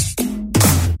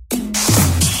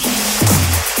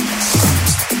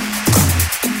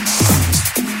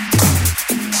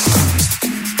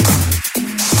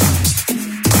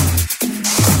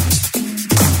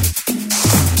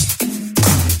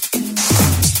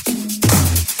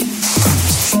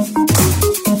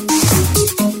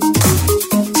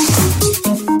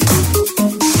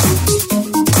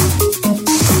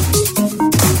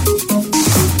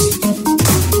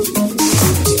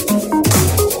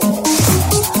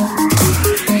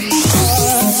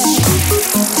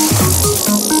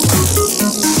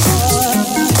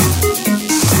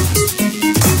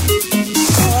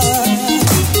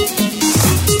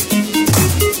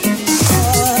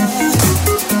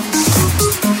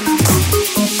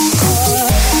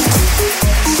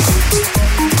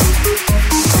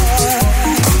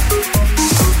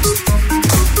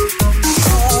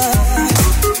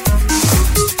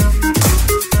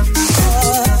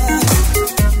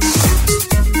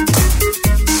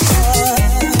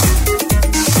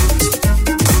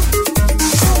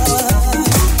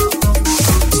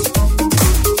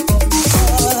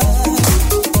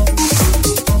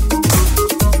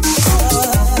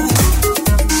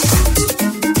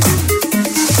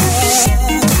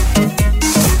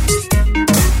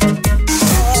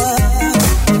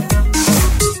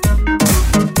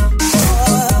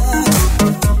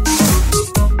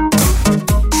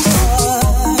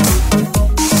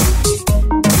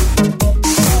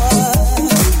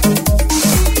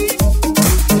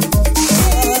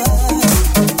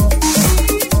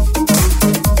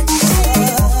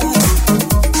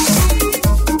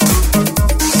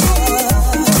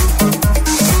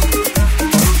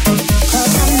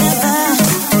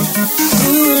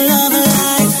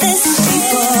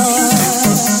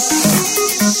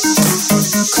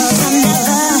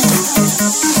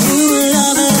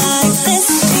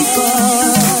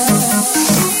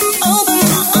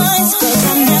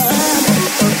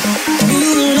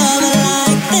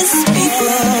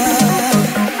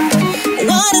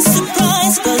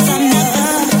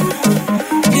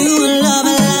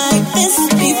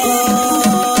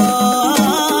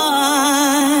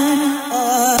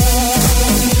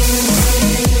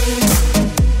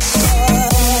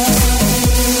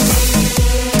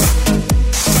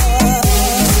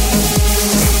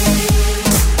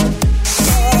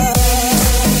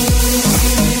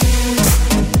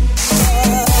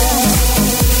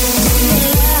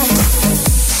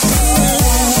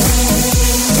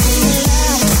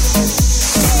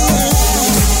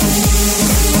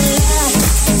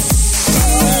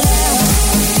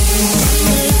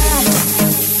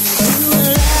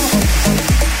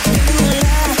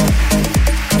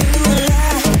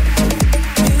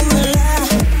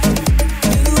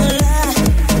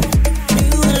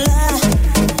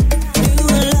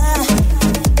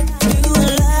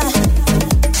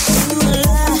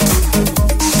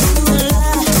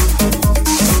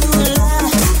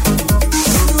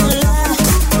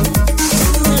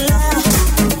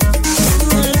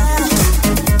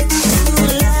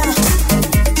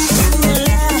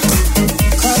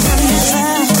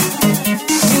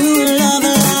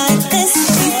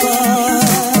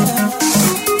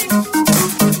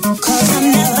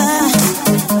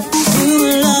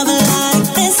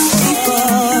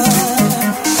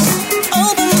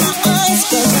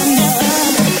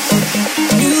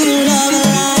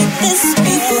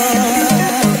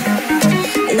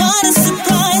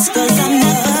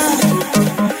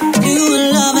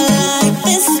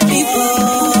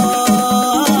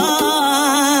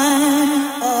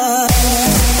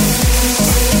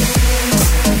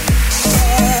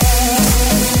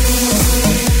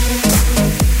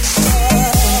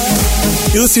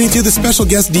 You're listening to the special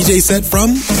guest DJ set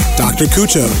from Dr.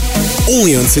 Cucho,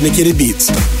 only on Syndicated Beats.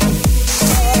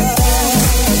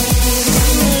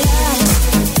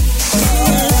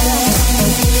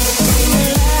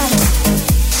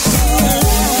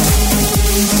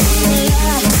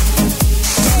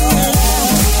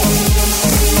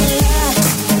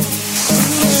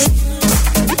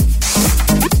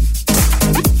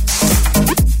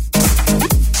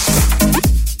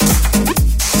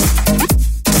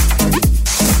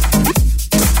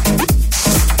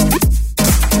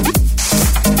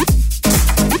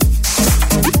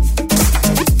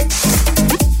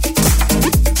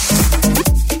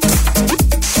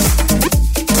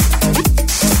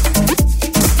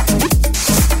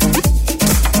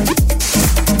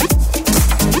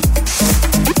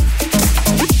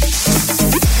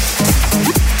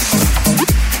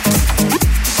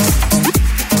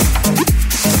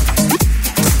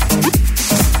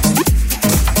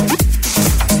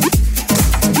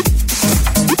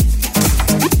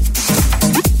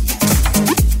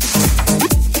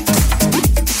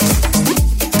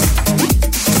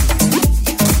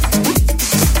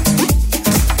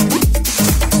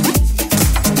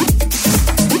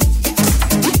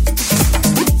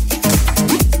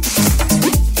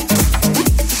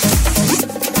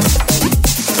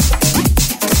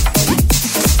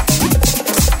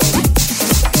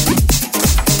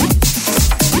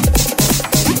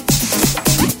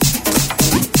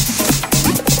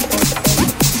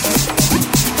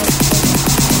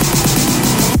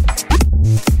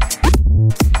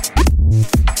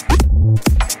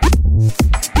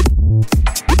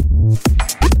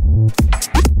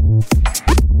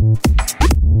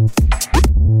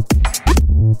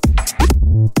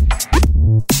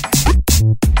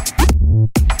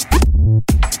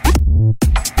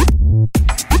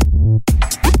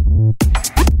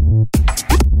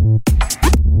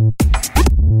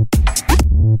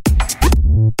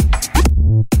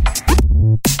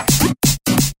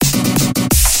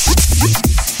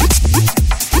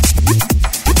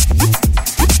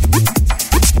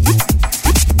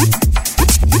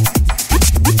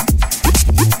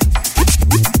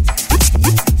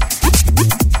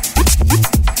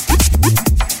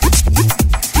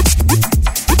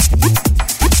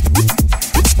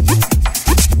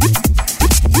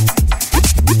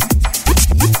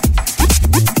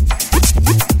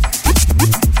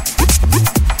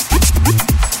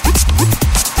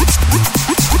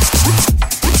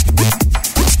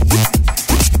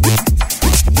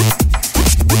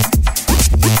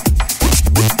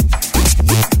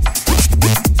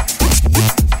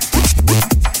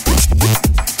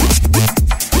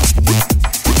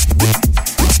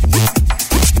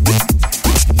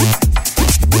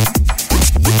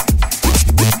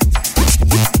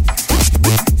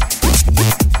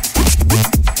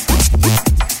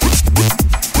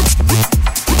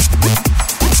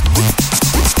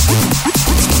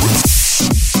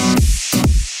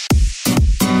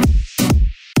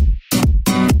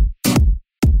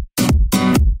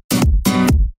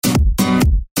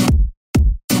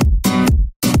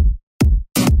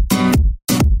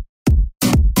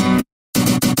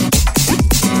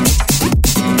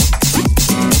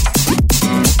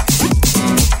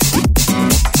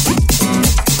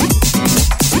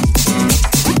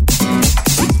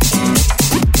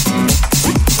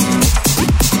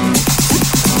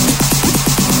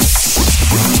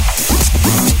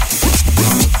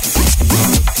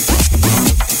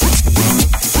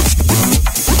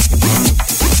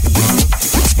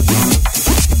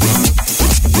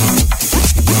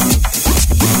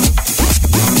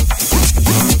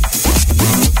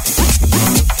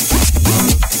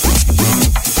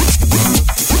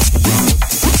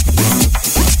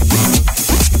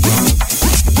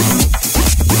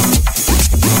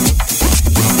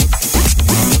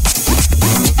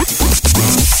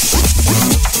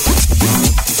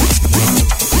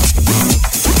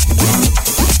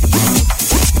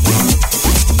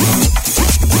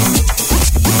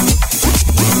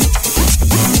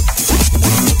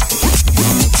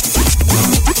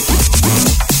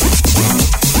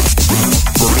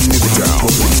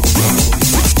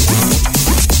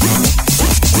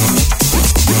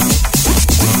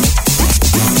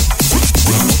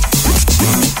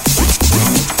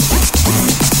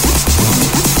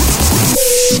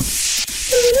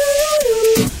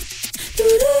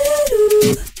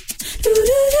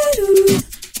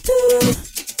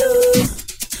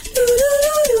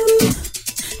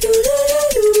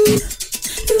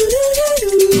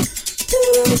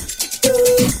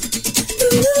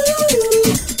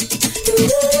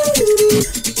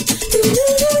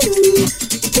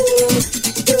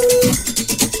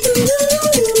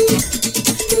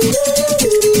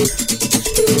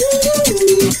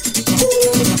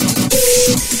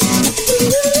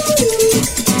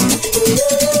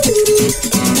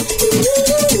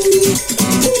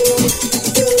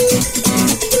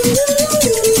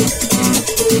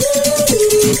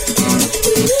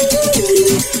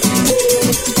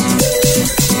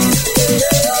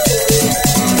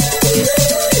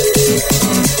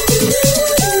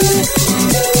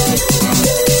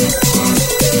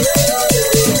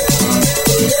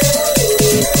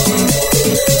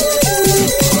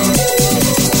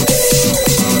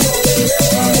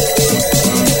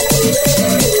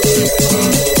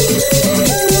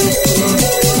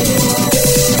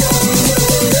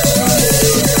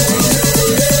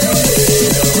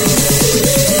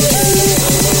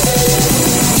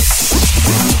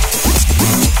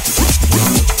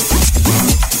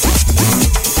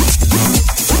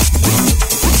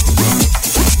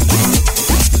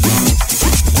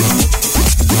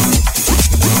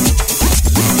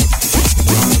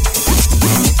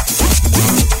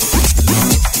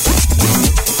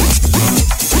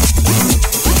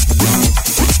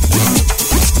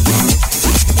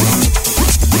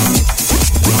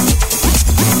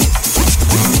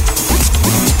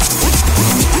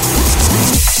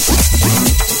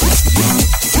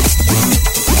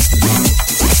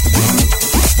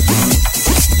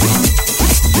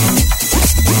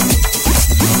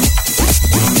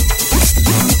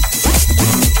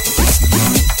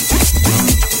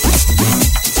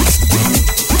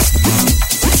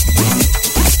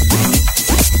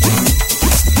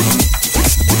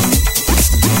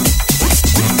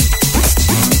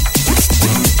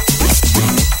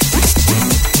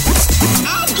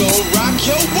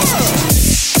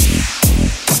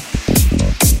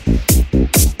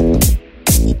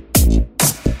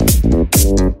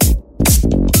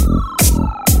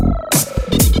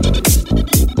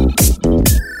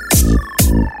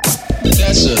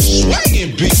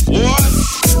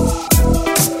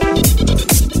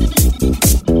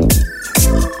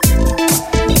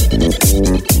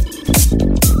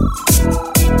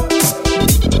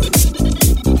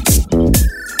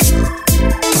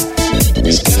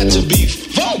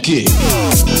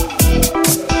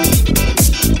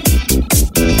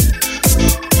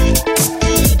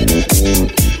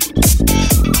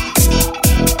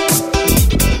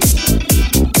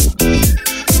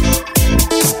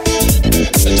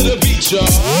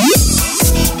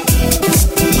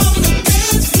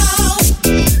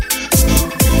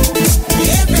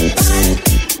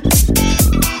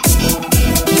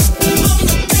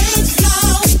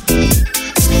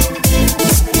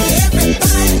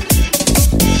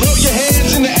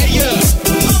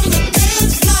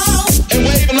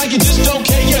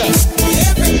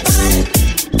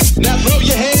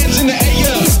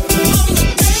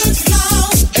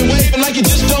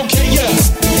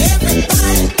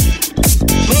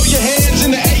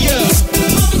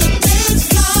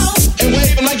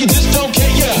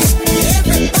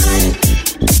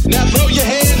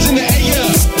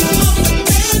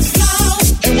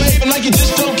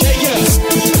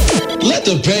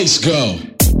 the bass go.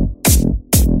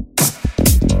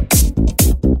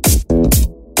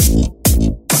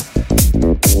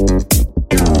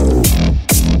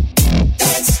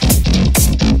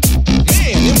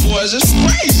 Man, them boys is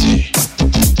crazy.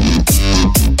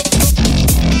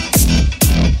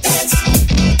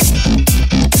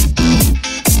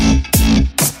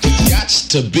 It gots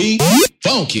to be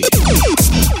funky.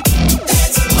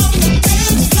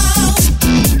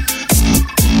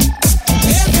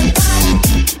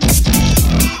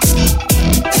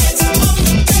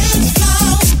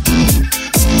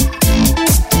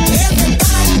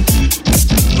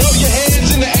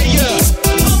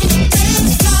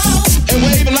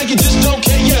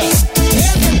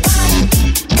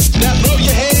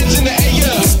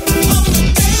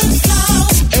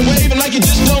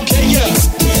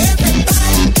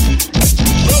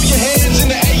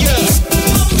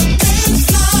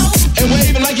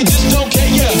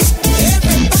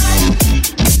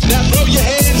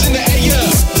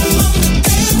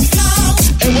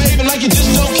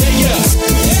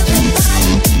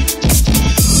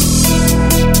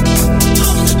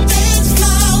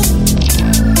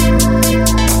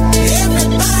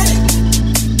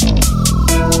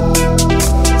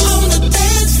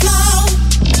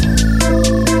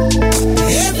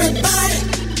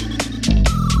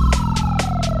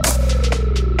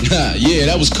 Yeah,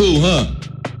 that was cool, huh?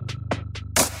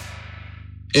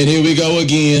 And here we go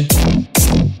again.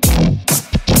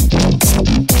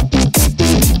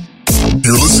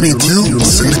 You're listening to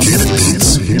Syndicated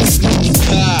Beats.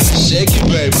 Shake it,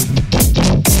 baby.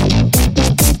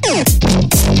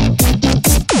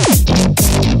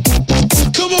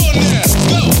 Come on now.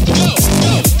 Go, go,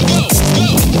 go, go, go, go, go, go,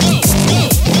 go, go, go,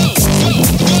 go,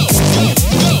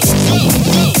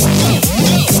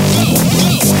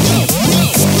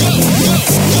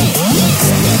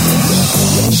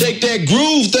 shake that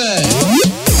groove thing.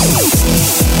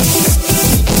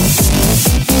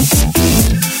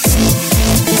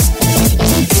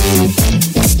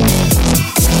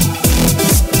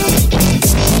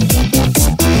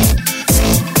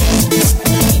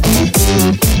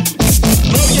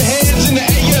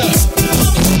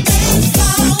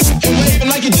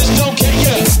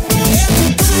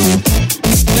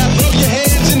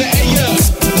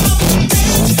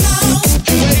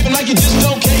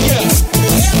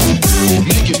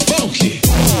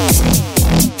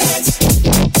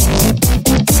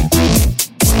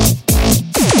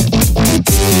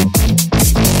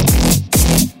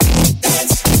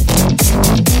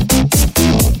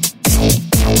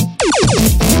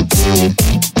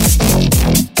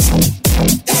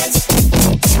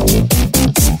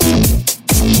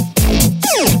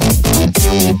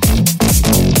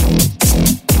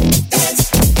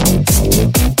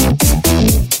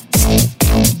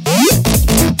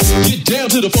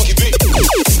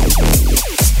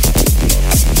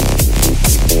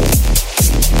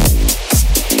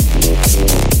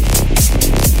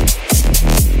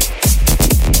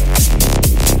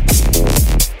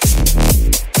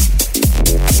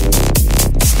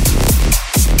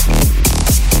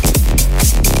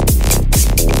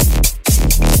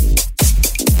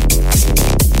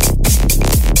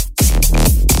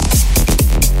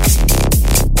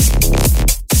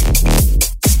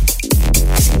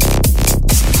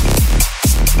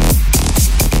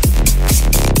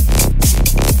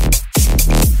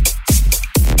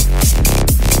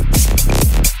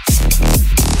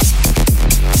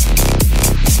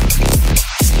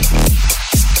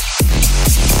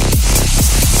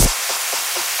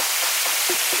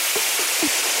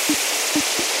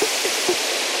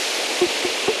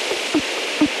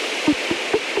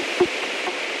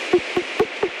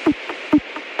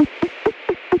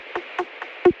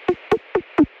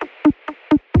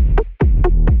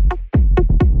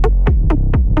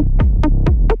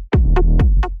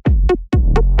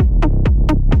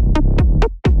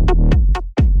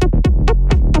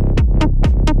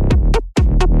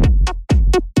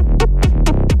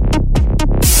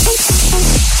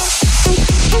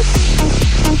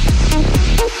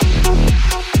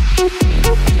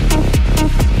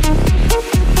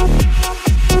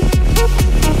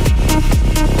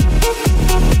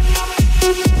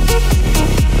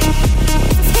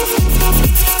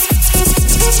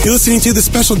 You're listening to the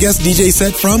special guest DJ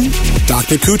set from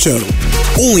Dr. Kucho,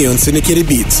 only on Syndicated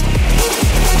Beats.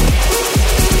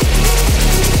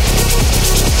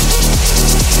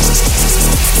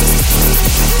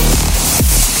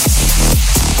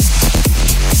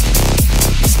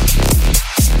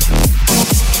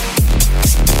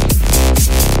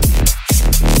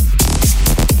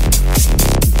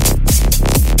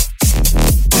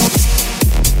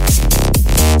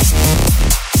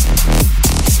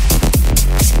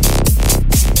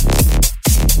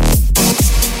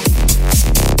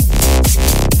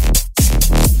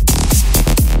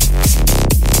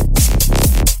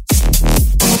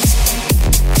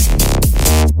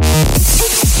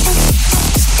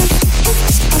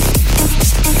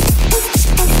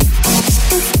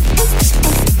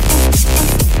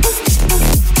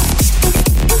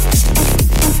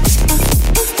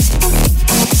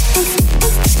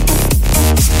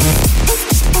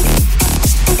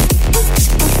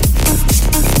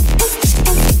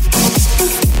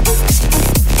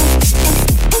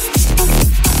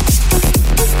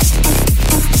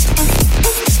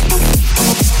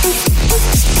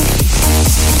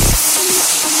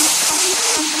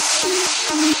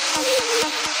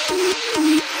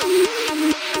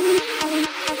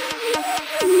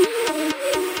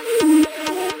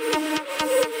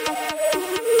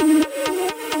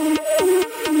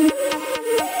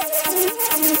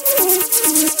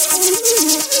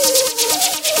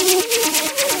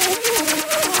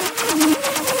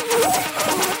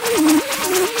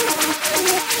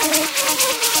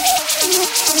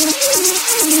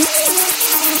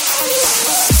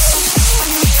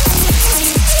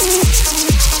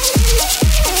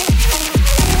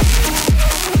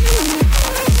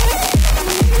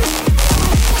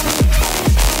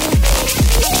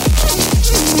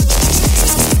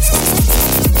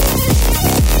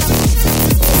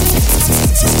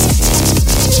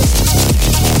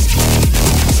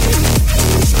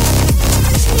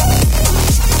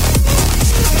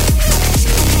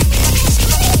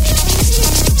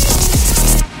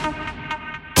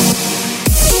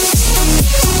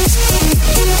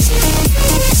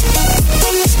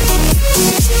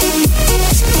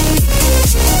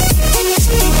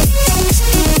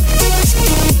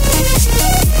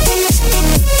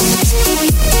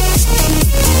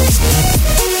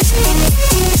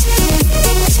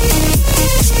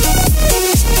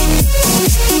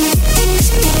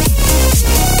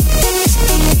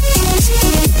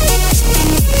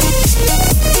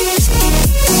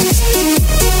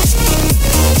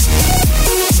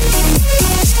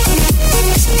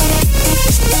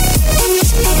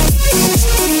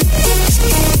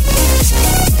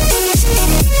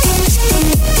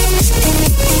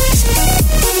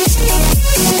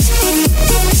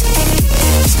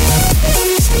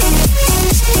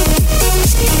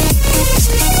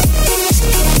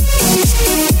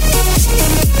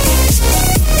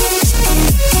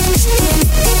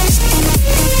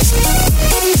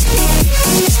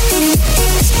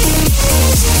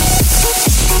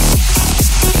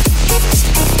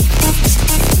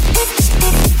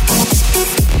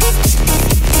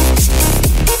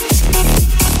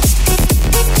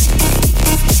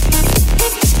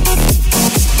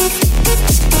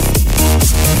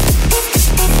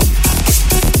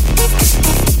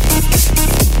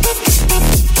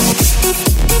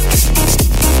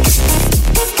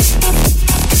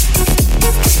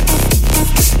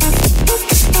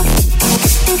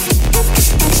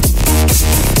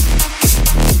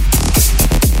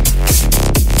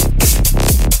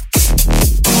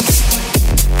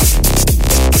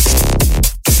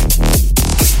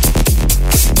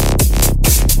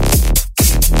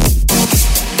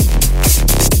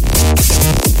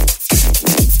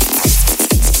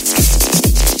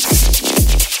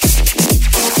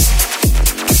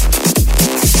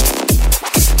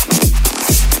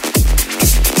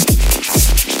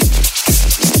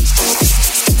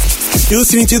 You're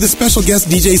listening to the special guest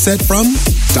DJ set from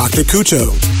Dr.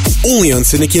 Cucho, only on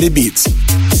Syndicated Beats.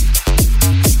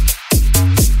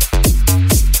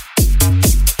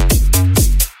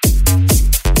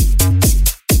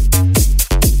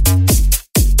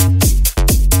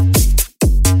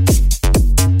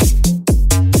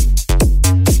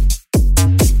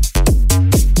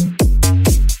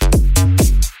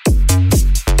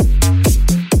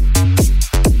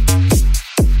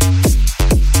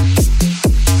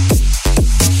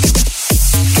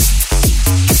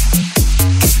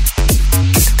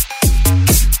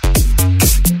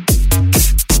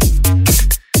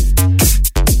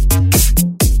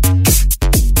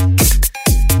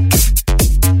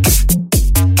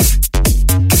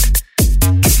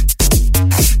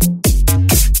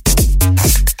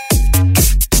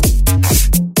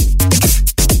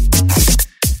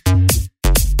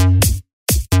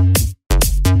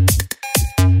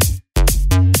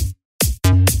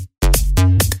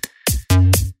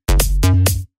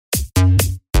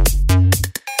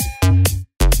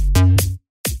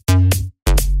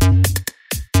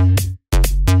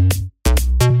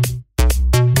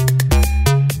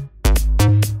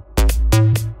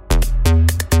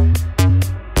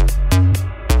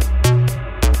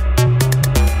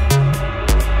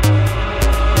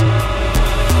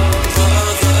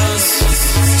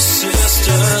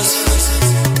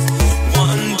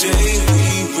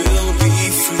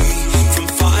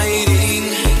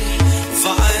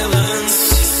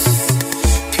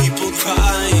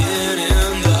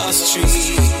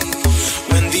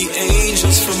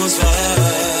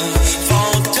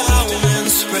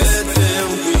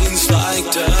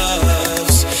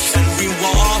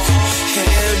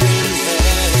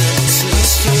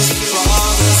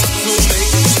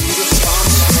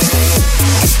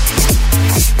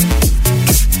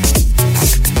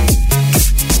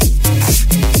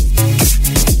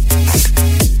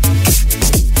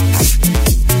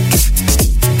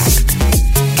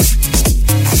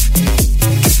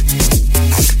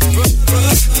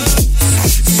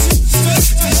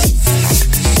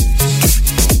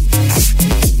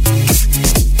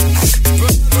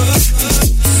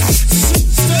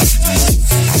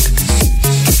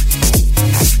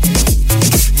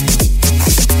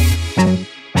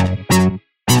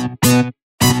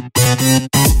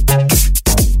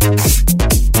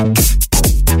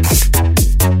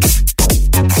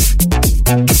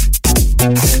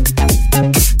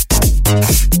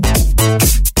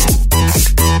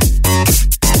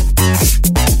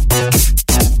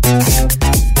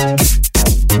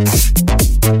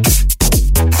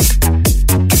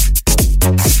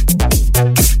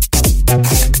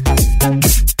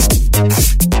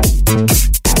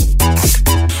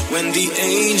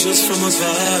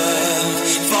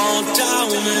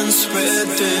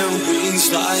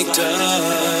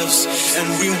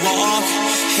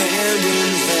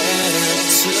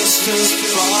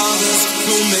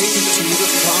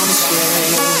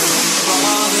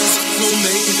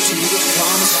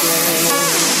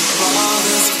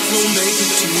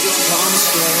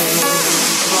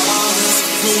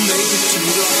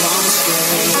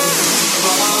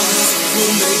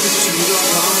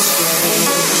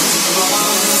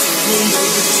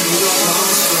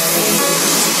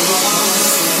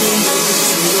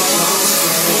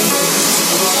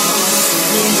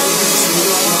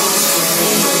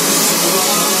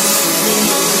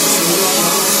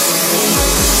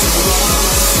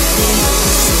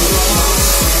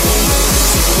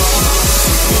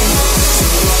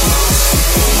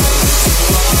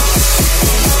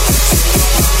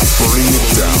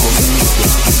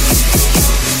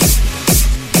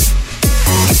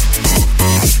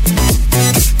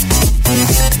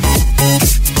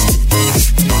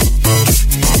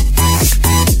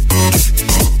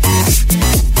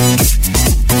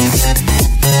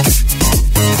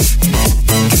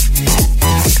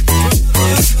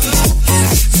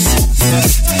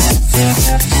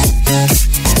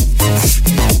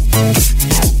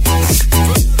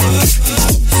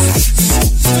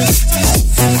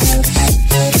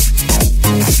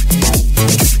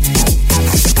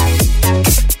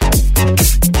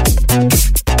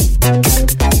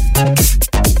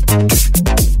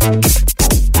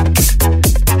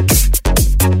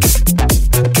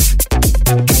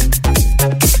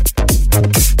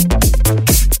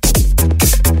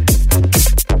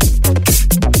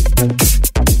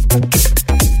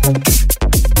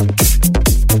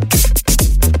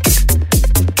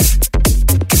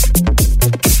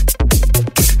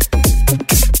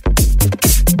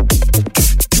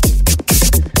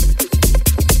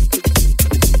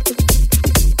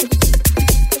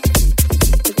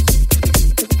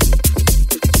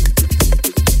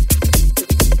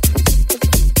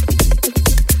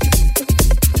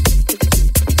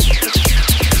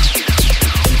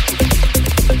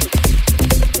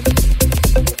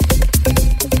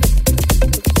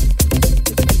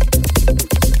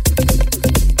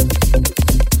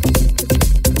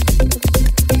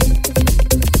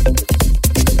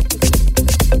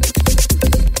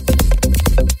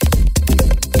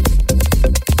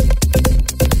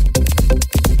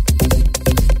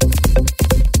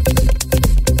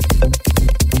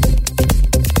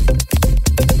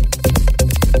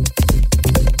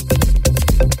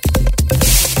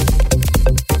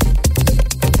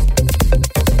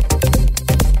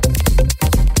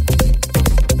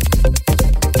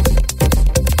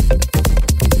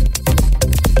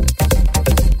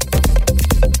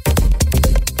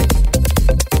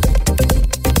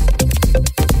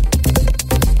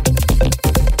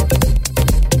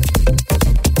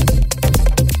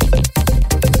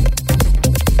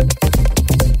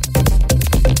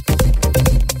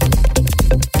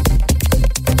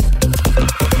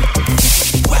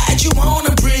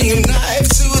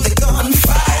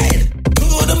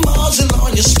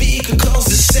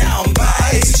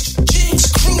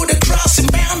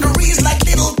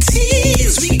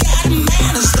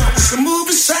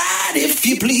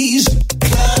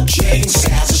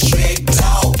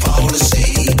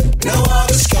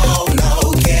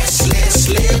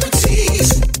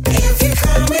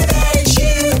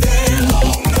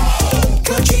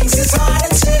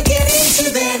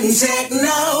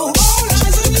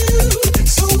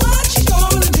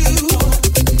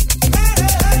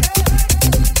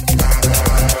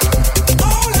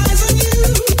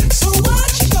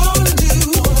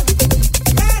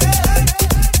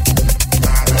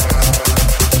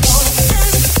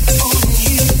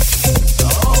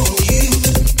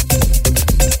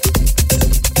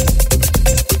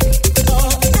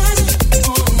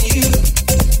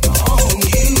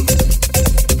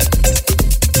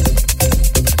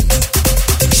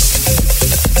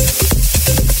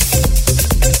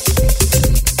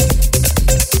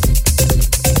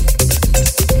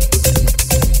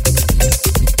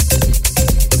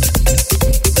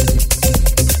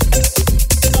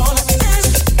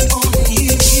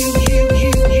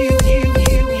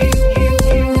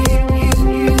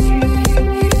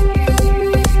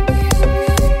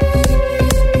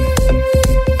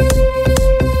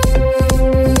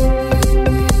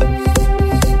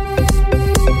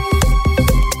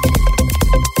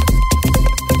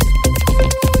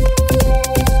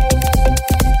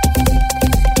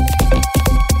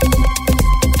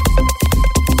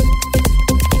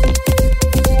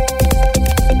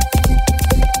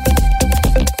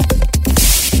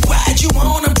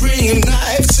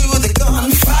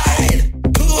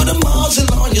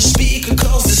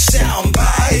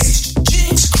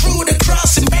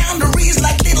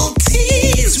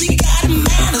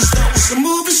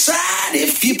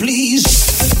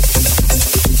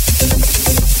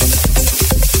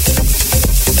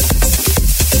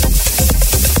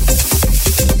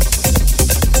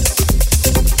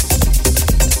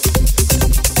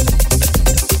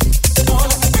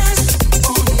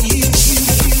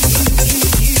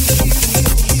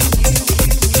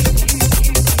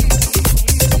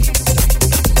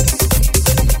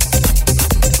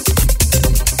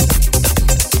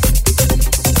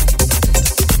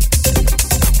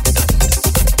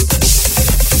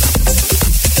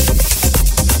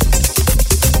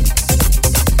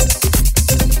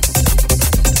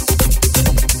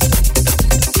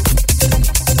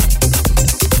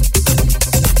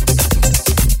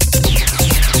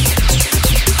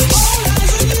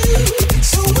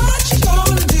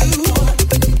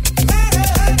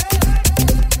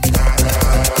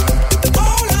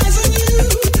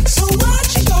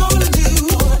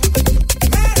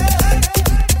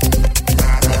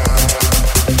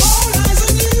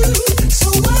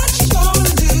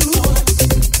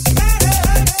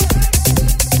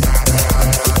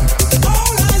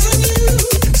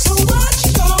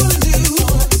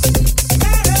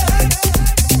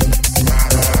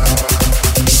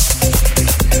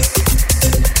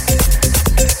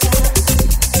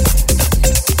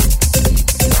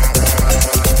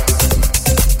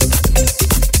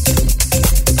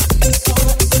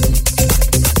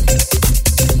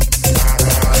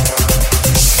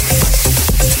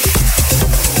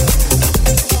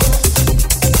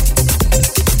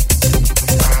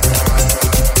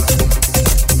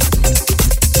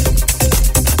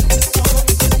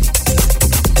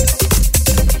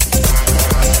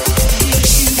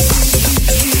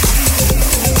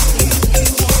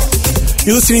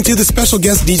 You're listening to the special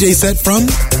guest DJ set from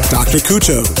Dr.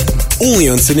 Cucho, only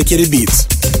on Syndicated Beats.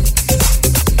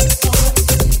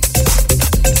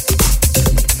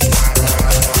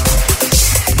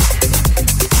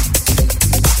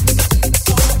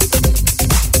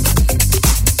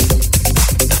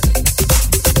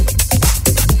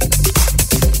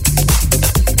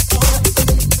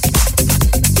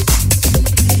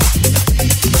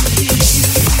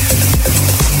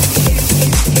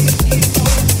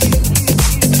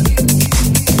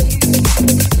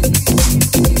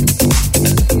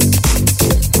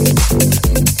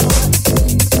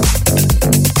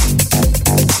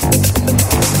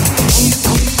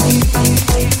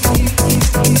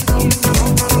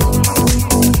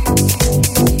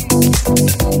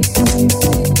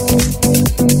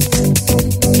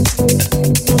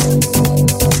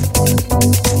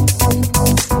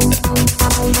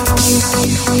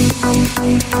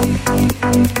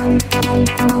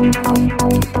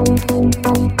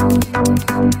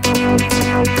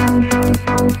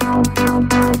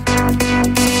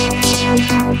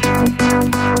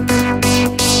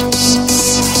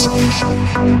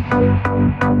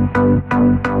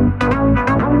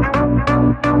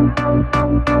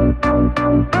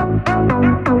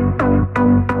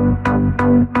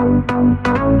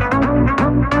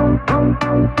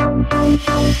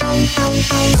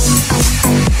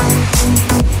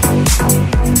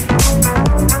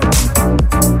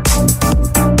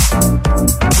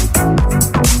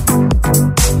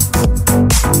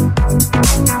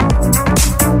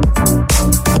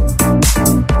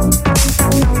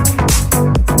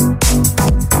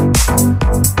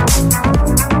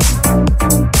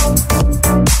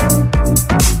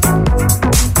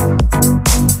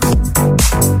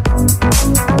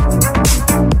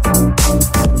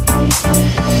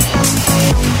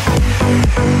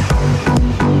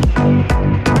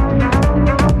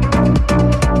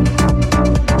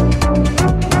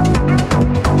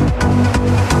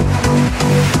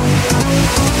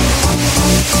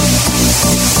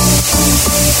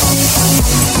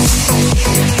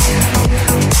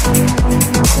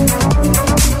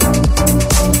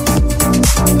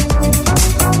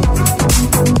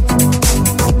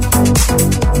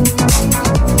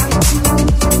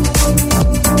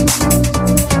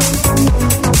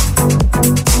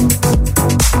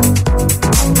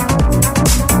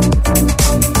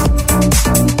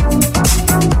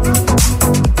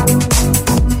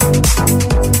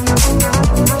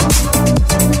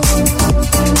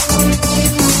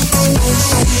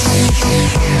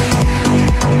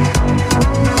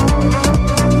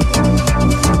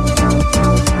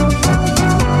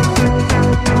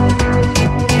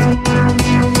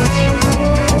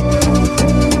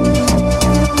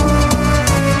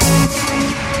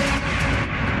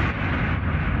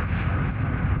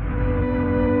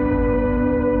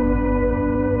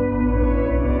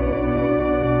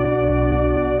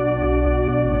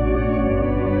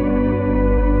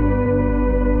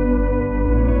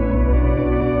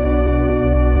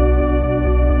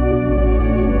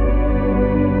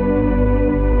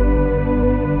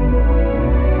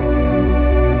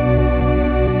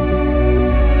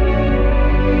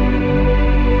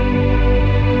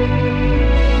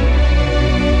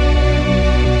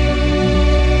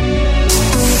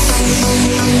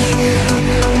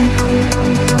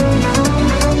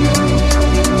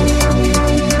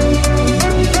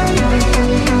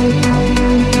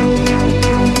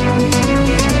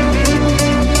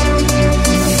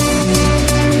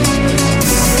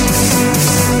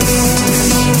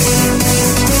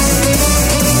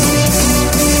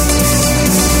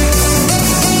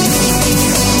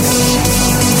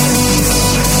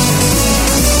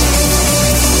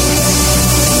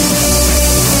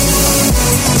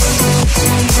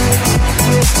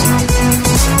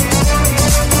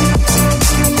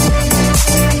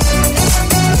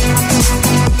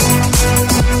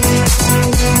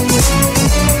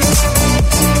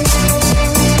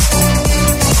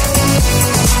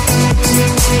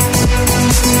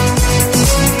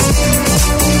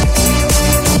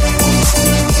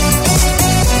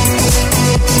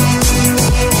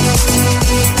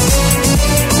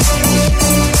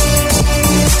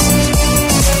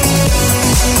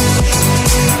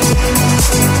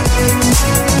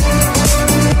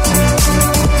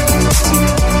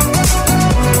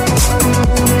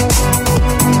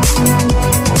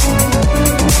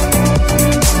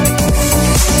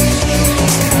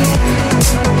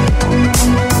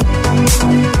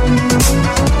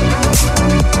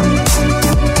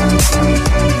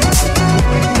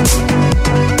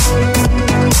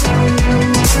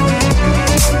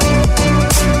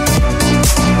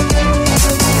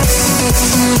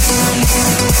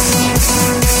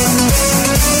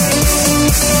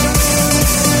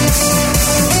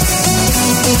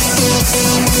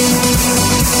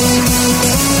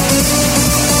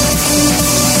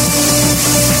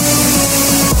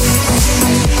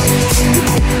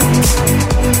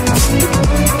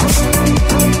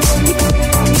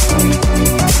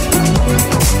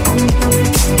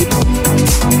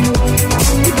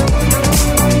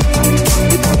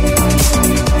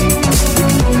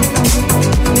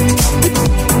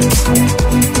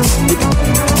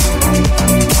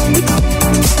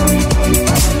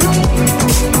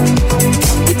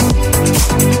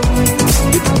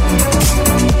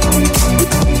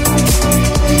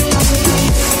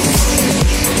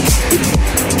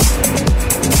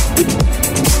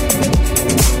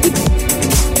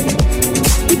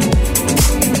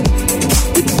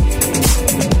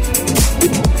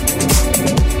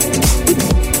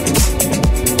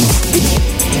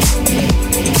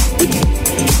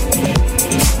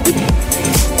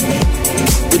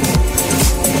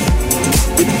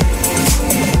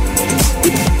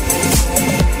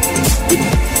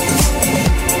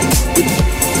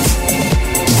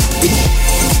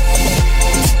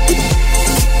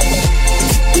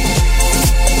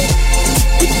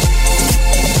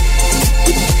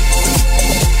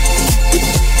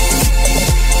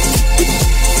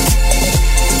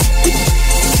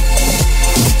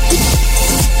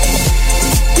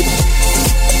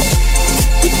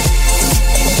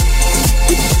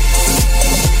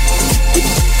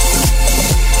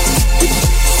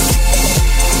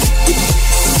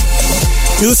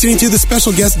 You're listening to the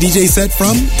special guest DJ set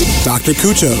from Dr.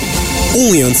 Cucho,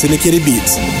 only on Syndicated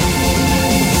Beats.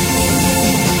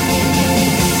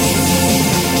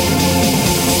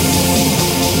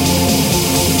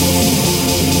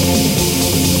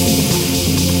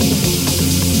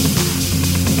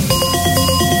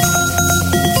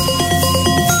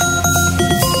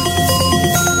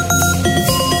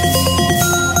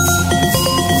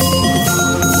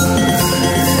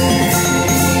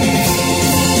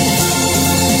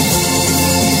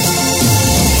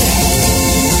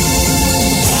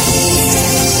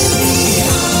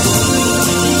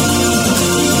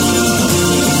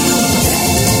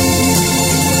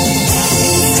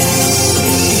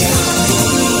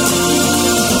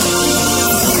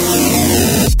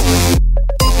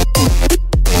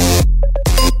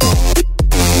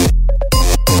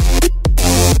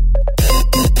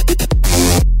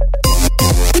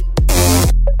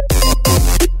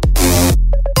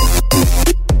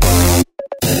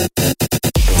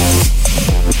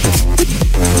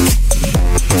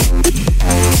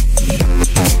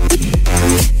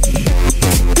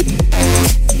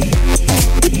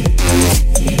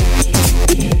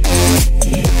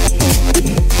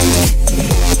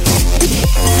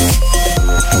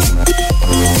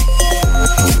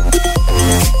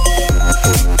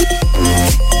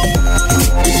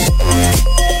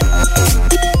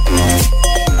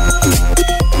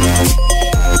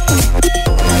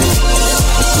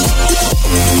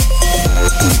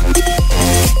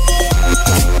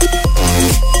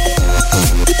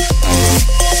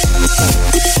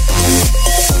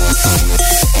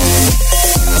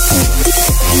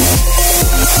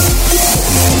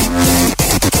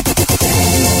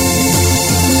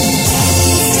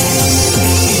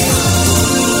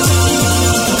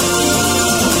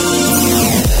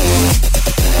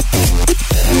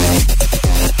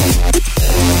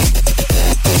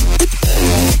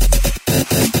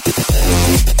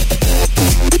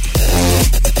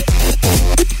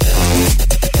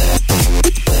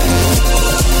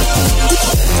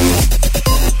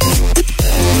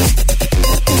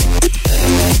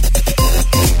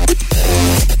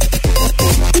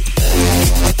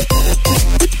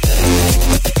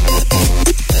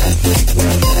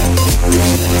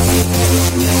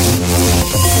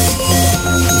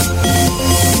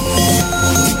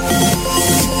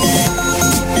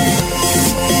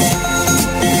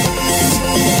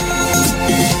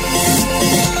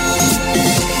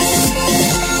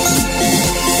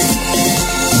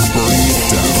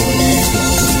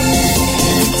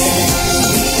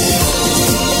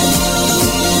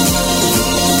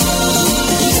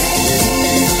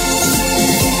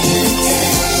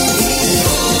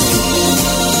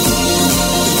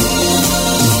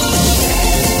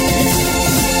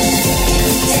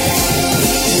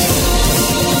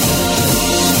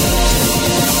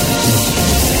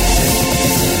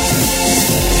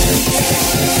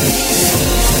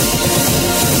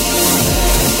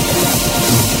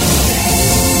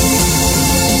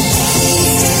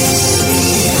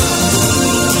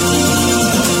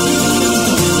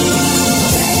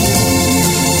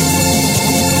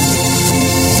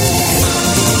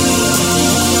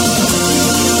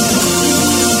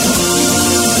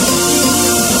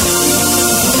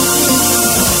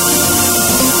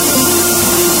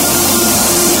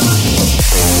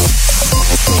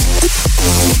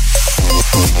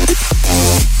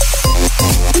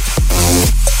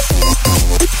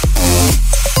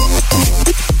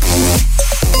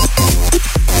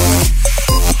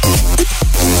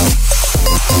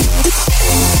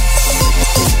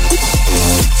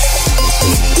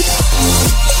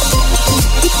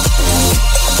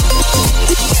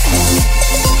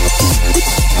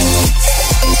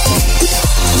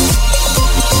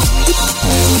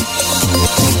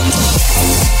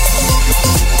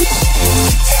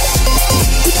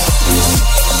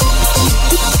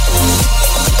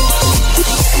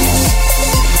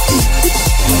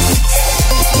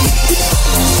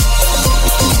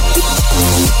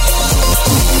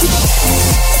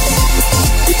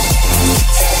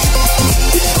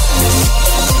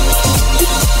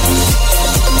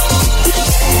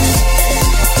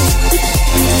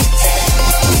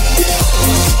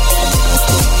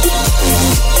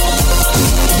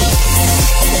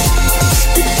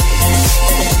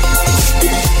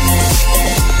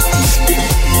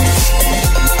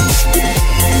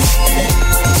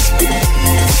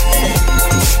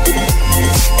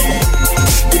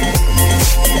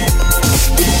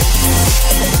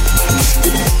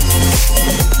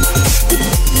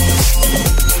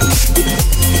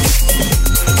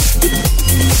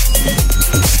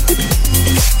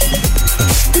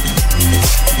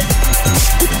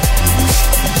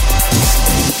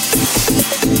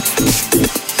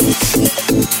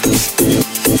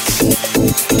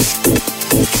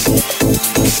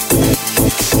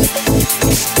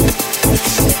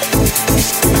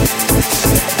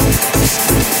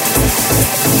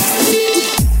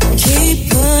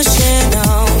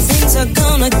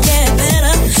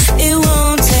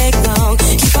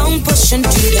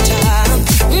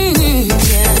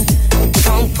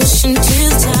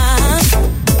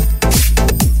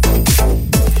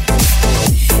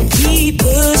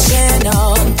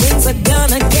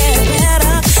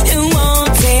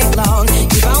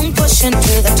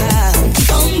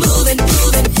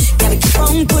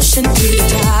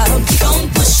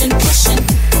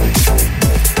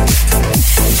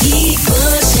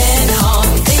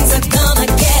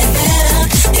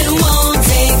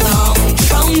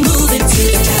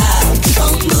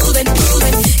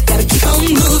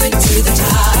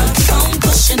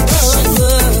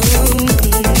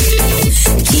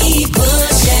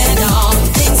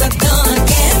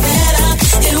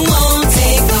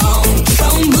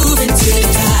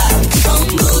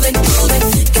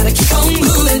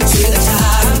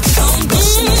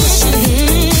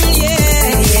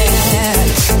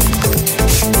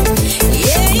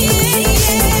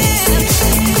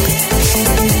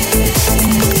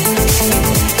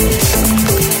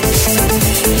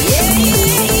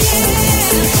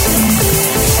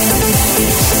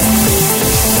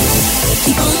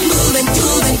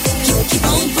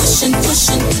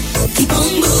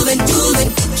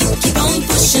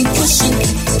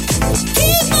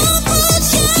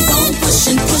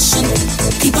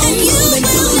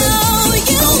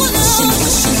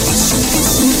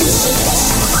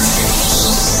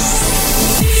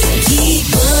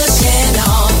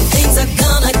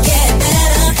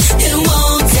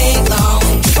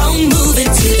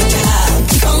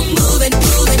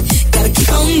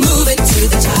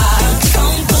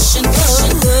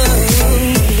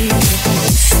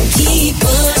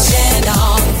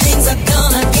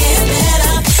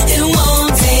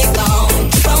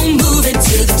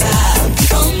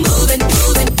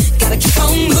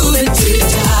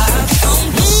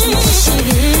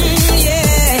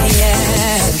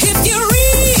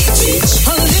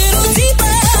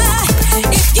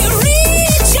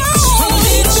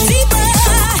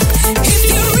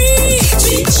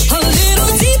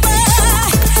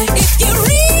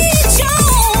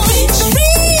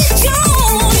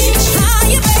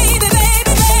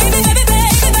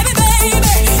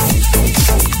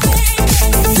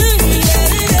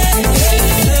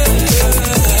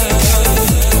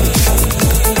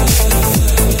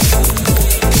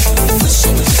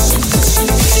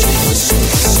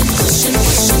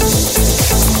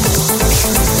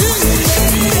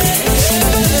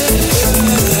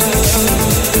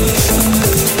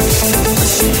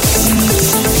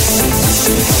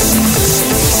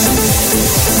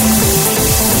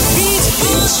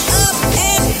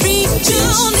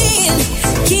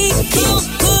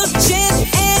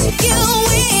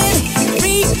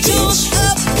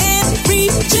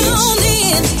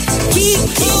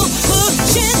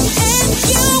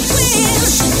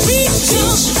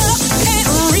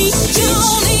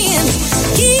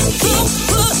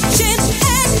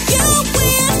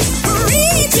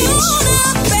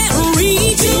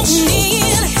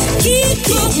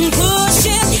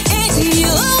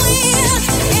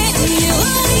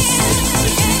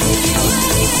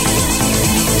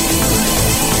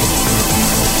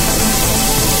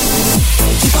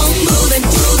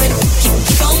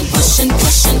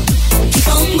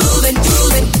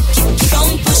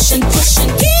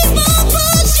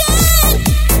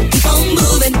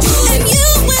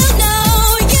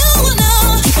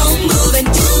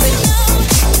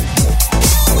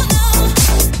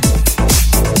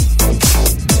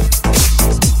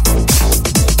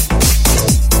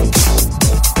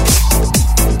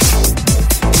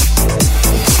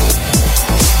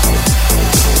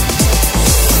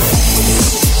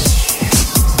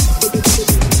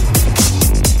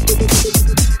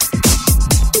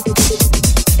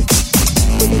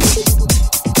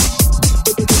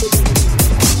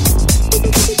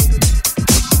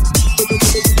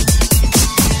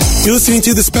 You're listening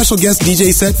to the special guest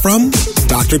DJ set from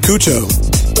Dr. Cucho,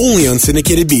 only on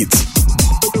Syndicated Beats.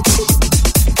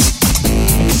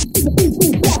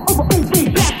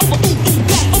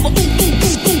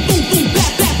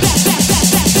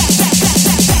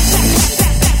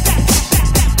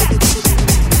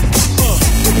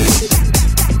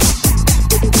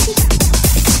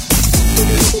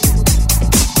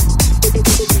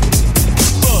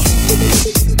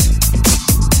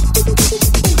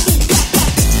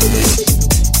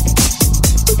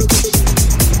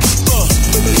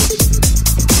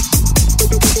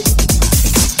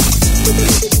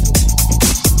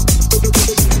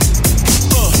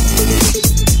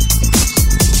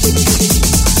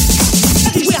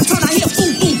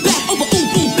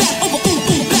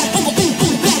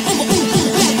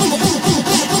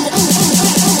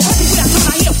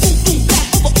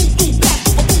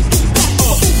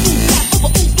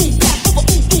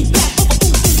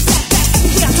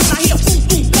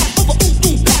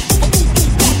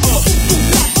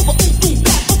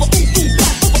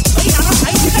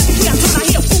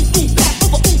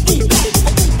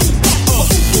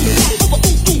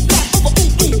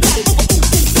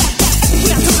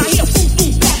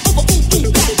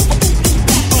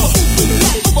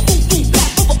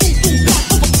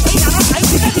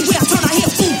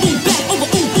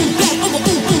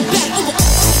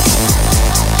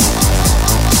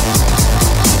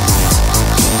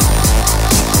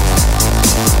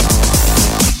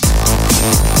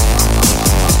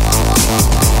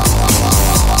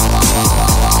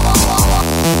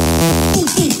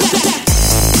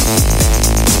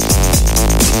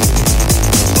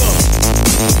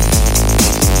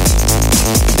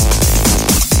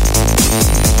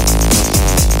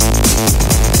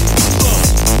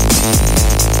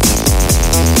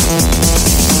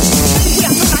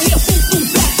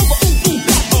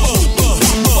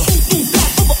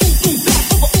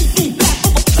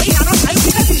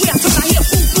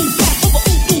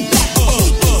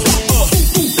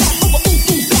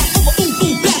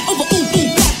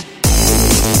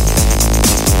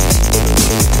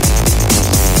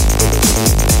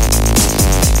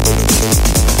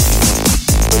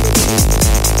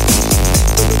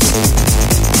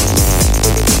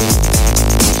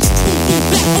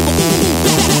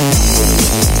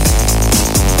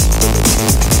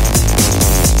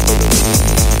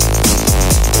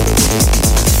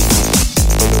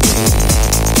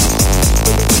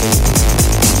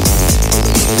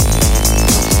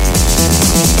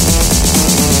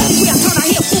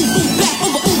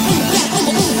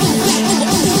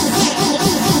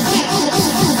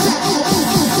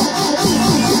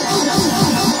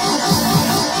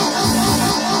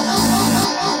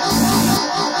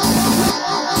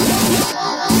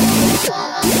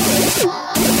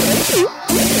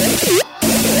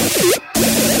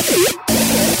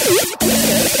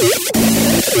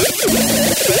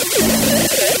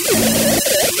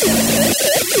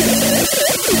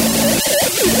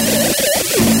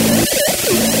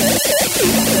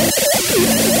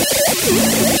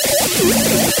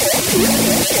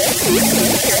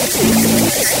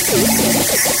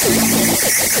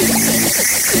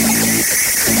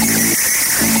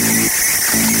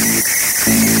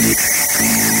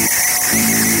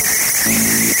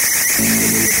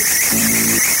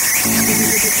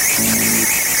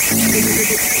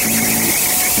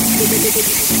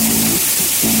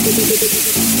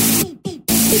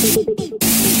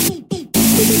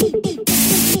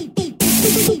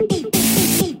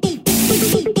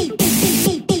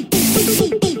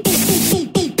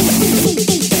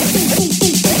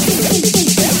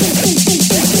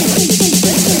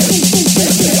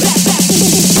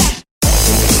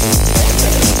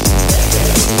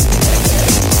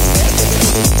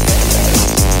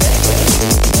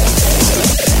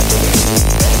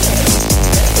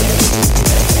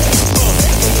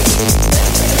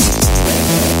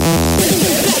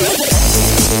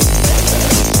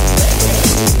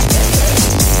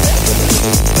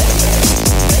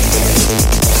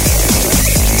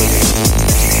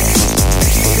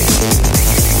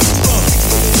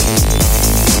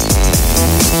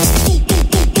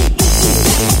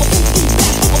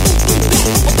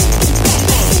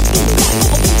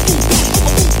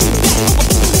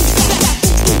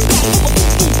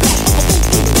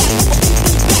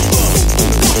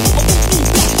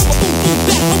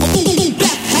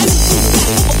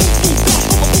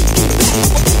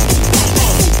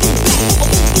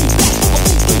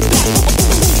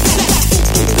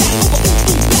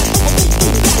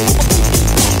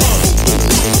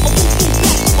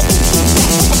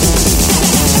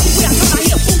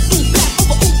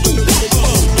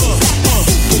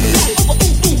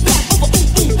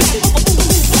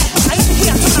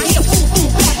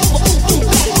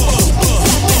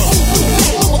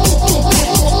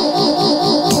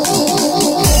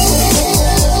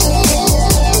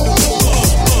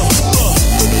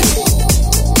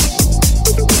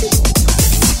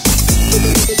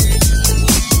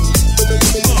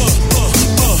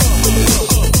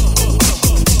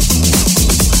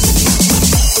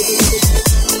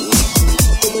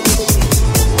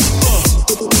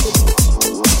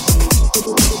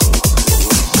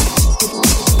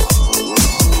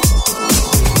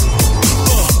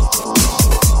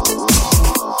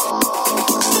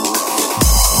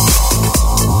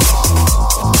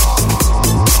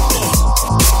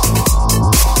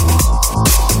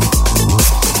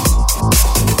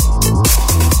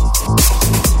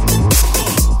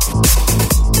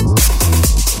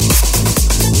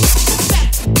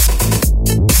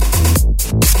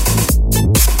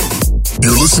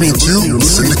 listening to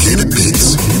Syndicated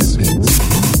Beats.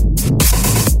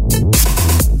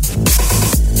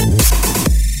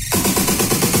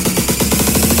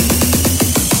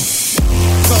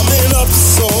 Coming up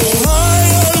so high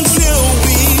until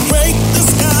we break the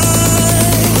sky.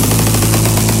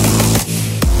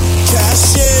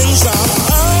 Cash in, drop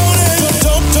out, and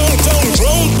don't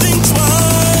think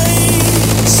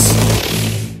twice.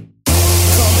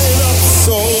 Coming up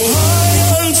so high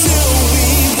until we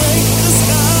break the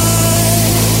sky.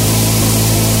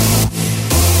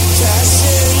 Cash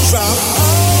in, drop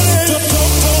out, and don't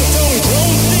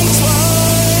think twice.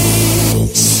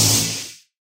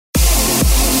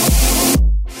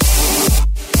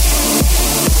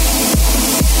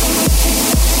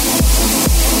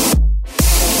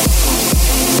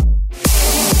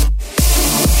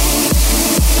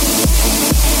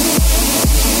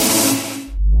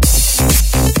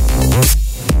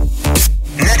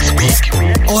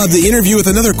 I'll have the interview with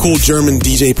another cool German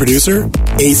DJ producer,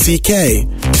 ACK.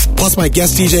 Plus, my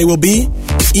guest DJ will be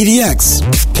EDX.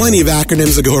 Plenty of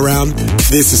acronyms to go around.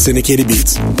 This is Syndicated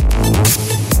Beats.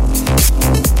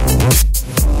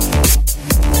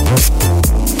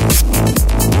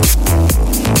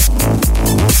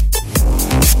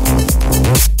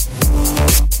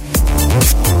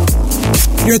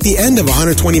 You're at the end of a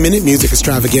 120-minute music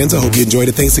extravaganza. Hope you enjoyed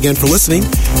it. Thanks again for listening.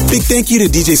 Big thank you to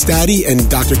DJ Staddy and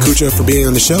Dr. Kucha for being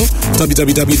on the show.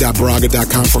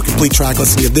 www.baraga.com for a complete track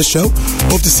listing of this show.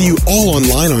 Hope to see you all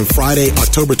online on Friday,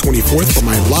 October 24th for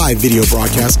my live video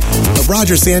broadcast of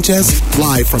Roger Sanchez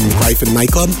live from Gryphon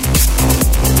Nightclub.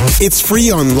 It's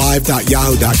free on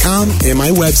live.yahoo.com and my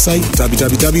website,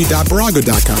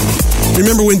 www.baraga.com.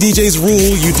 Remember, when DJs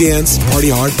rule, you dance, party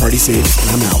hard, party safe,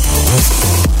 and I'm out.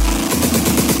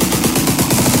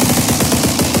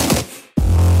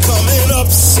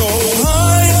 So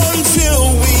high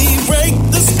until we break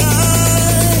the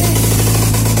sky.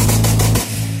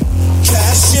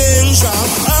 Cash in,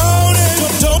 drop out, and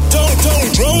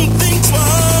don't think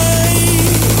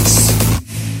twice.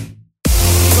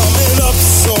 Coming up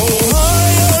so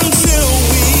high until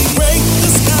we break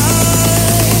the sky.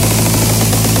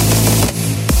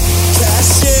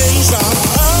 Cash in, drop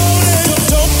out, and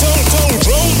don't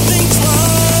think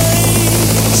twice.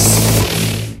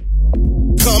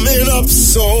 Coming up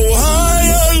so high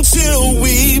until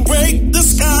we break the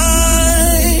sky.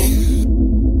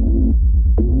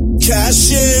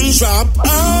 Cash in, drop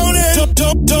out, and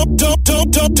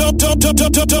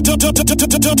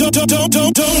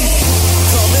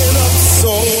coming up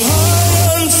so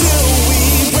high until we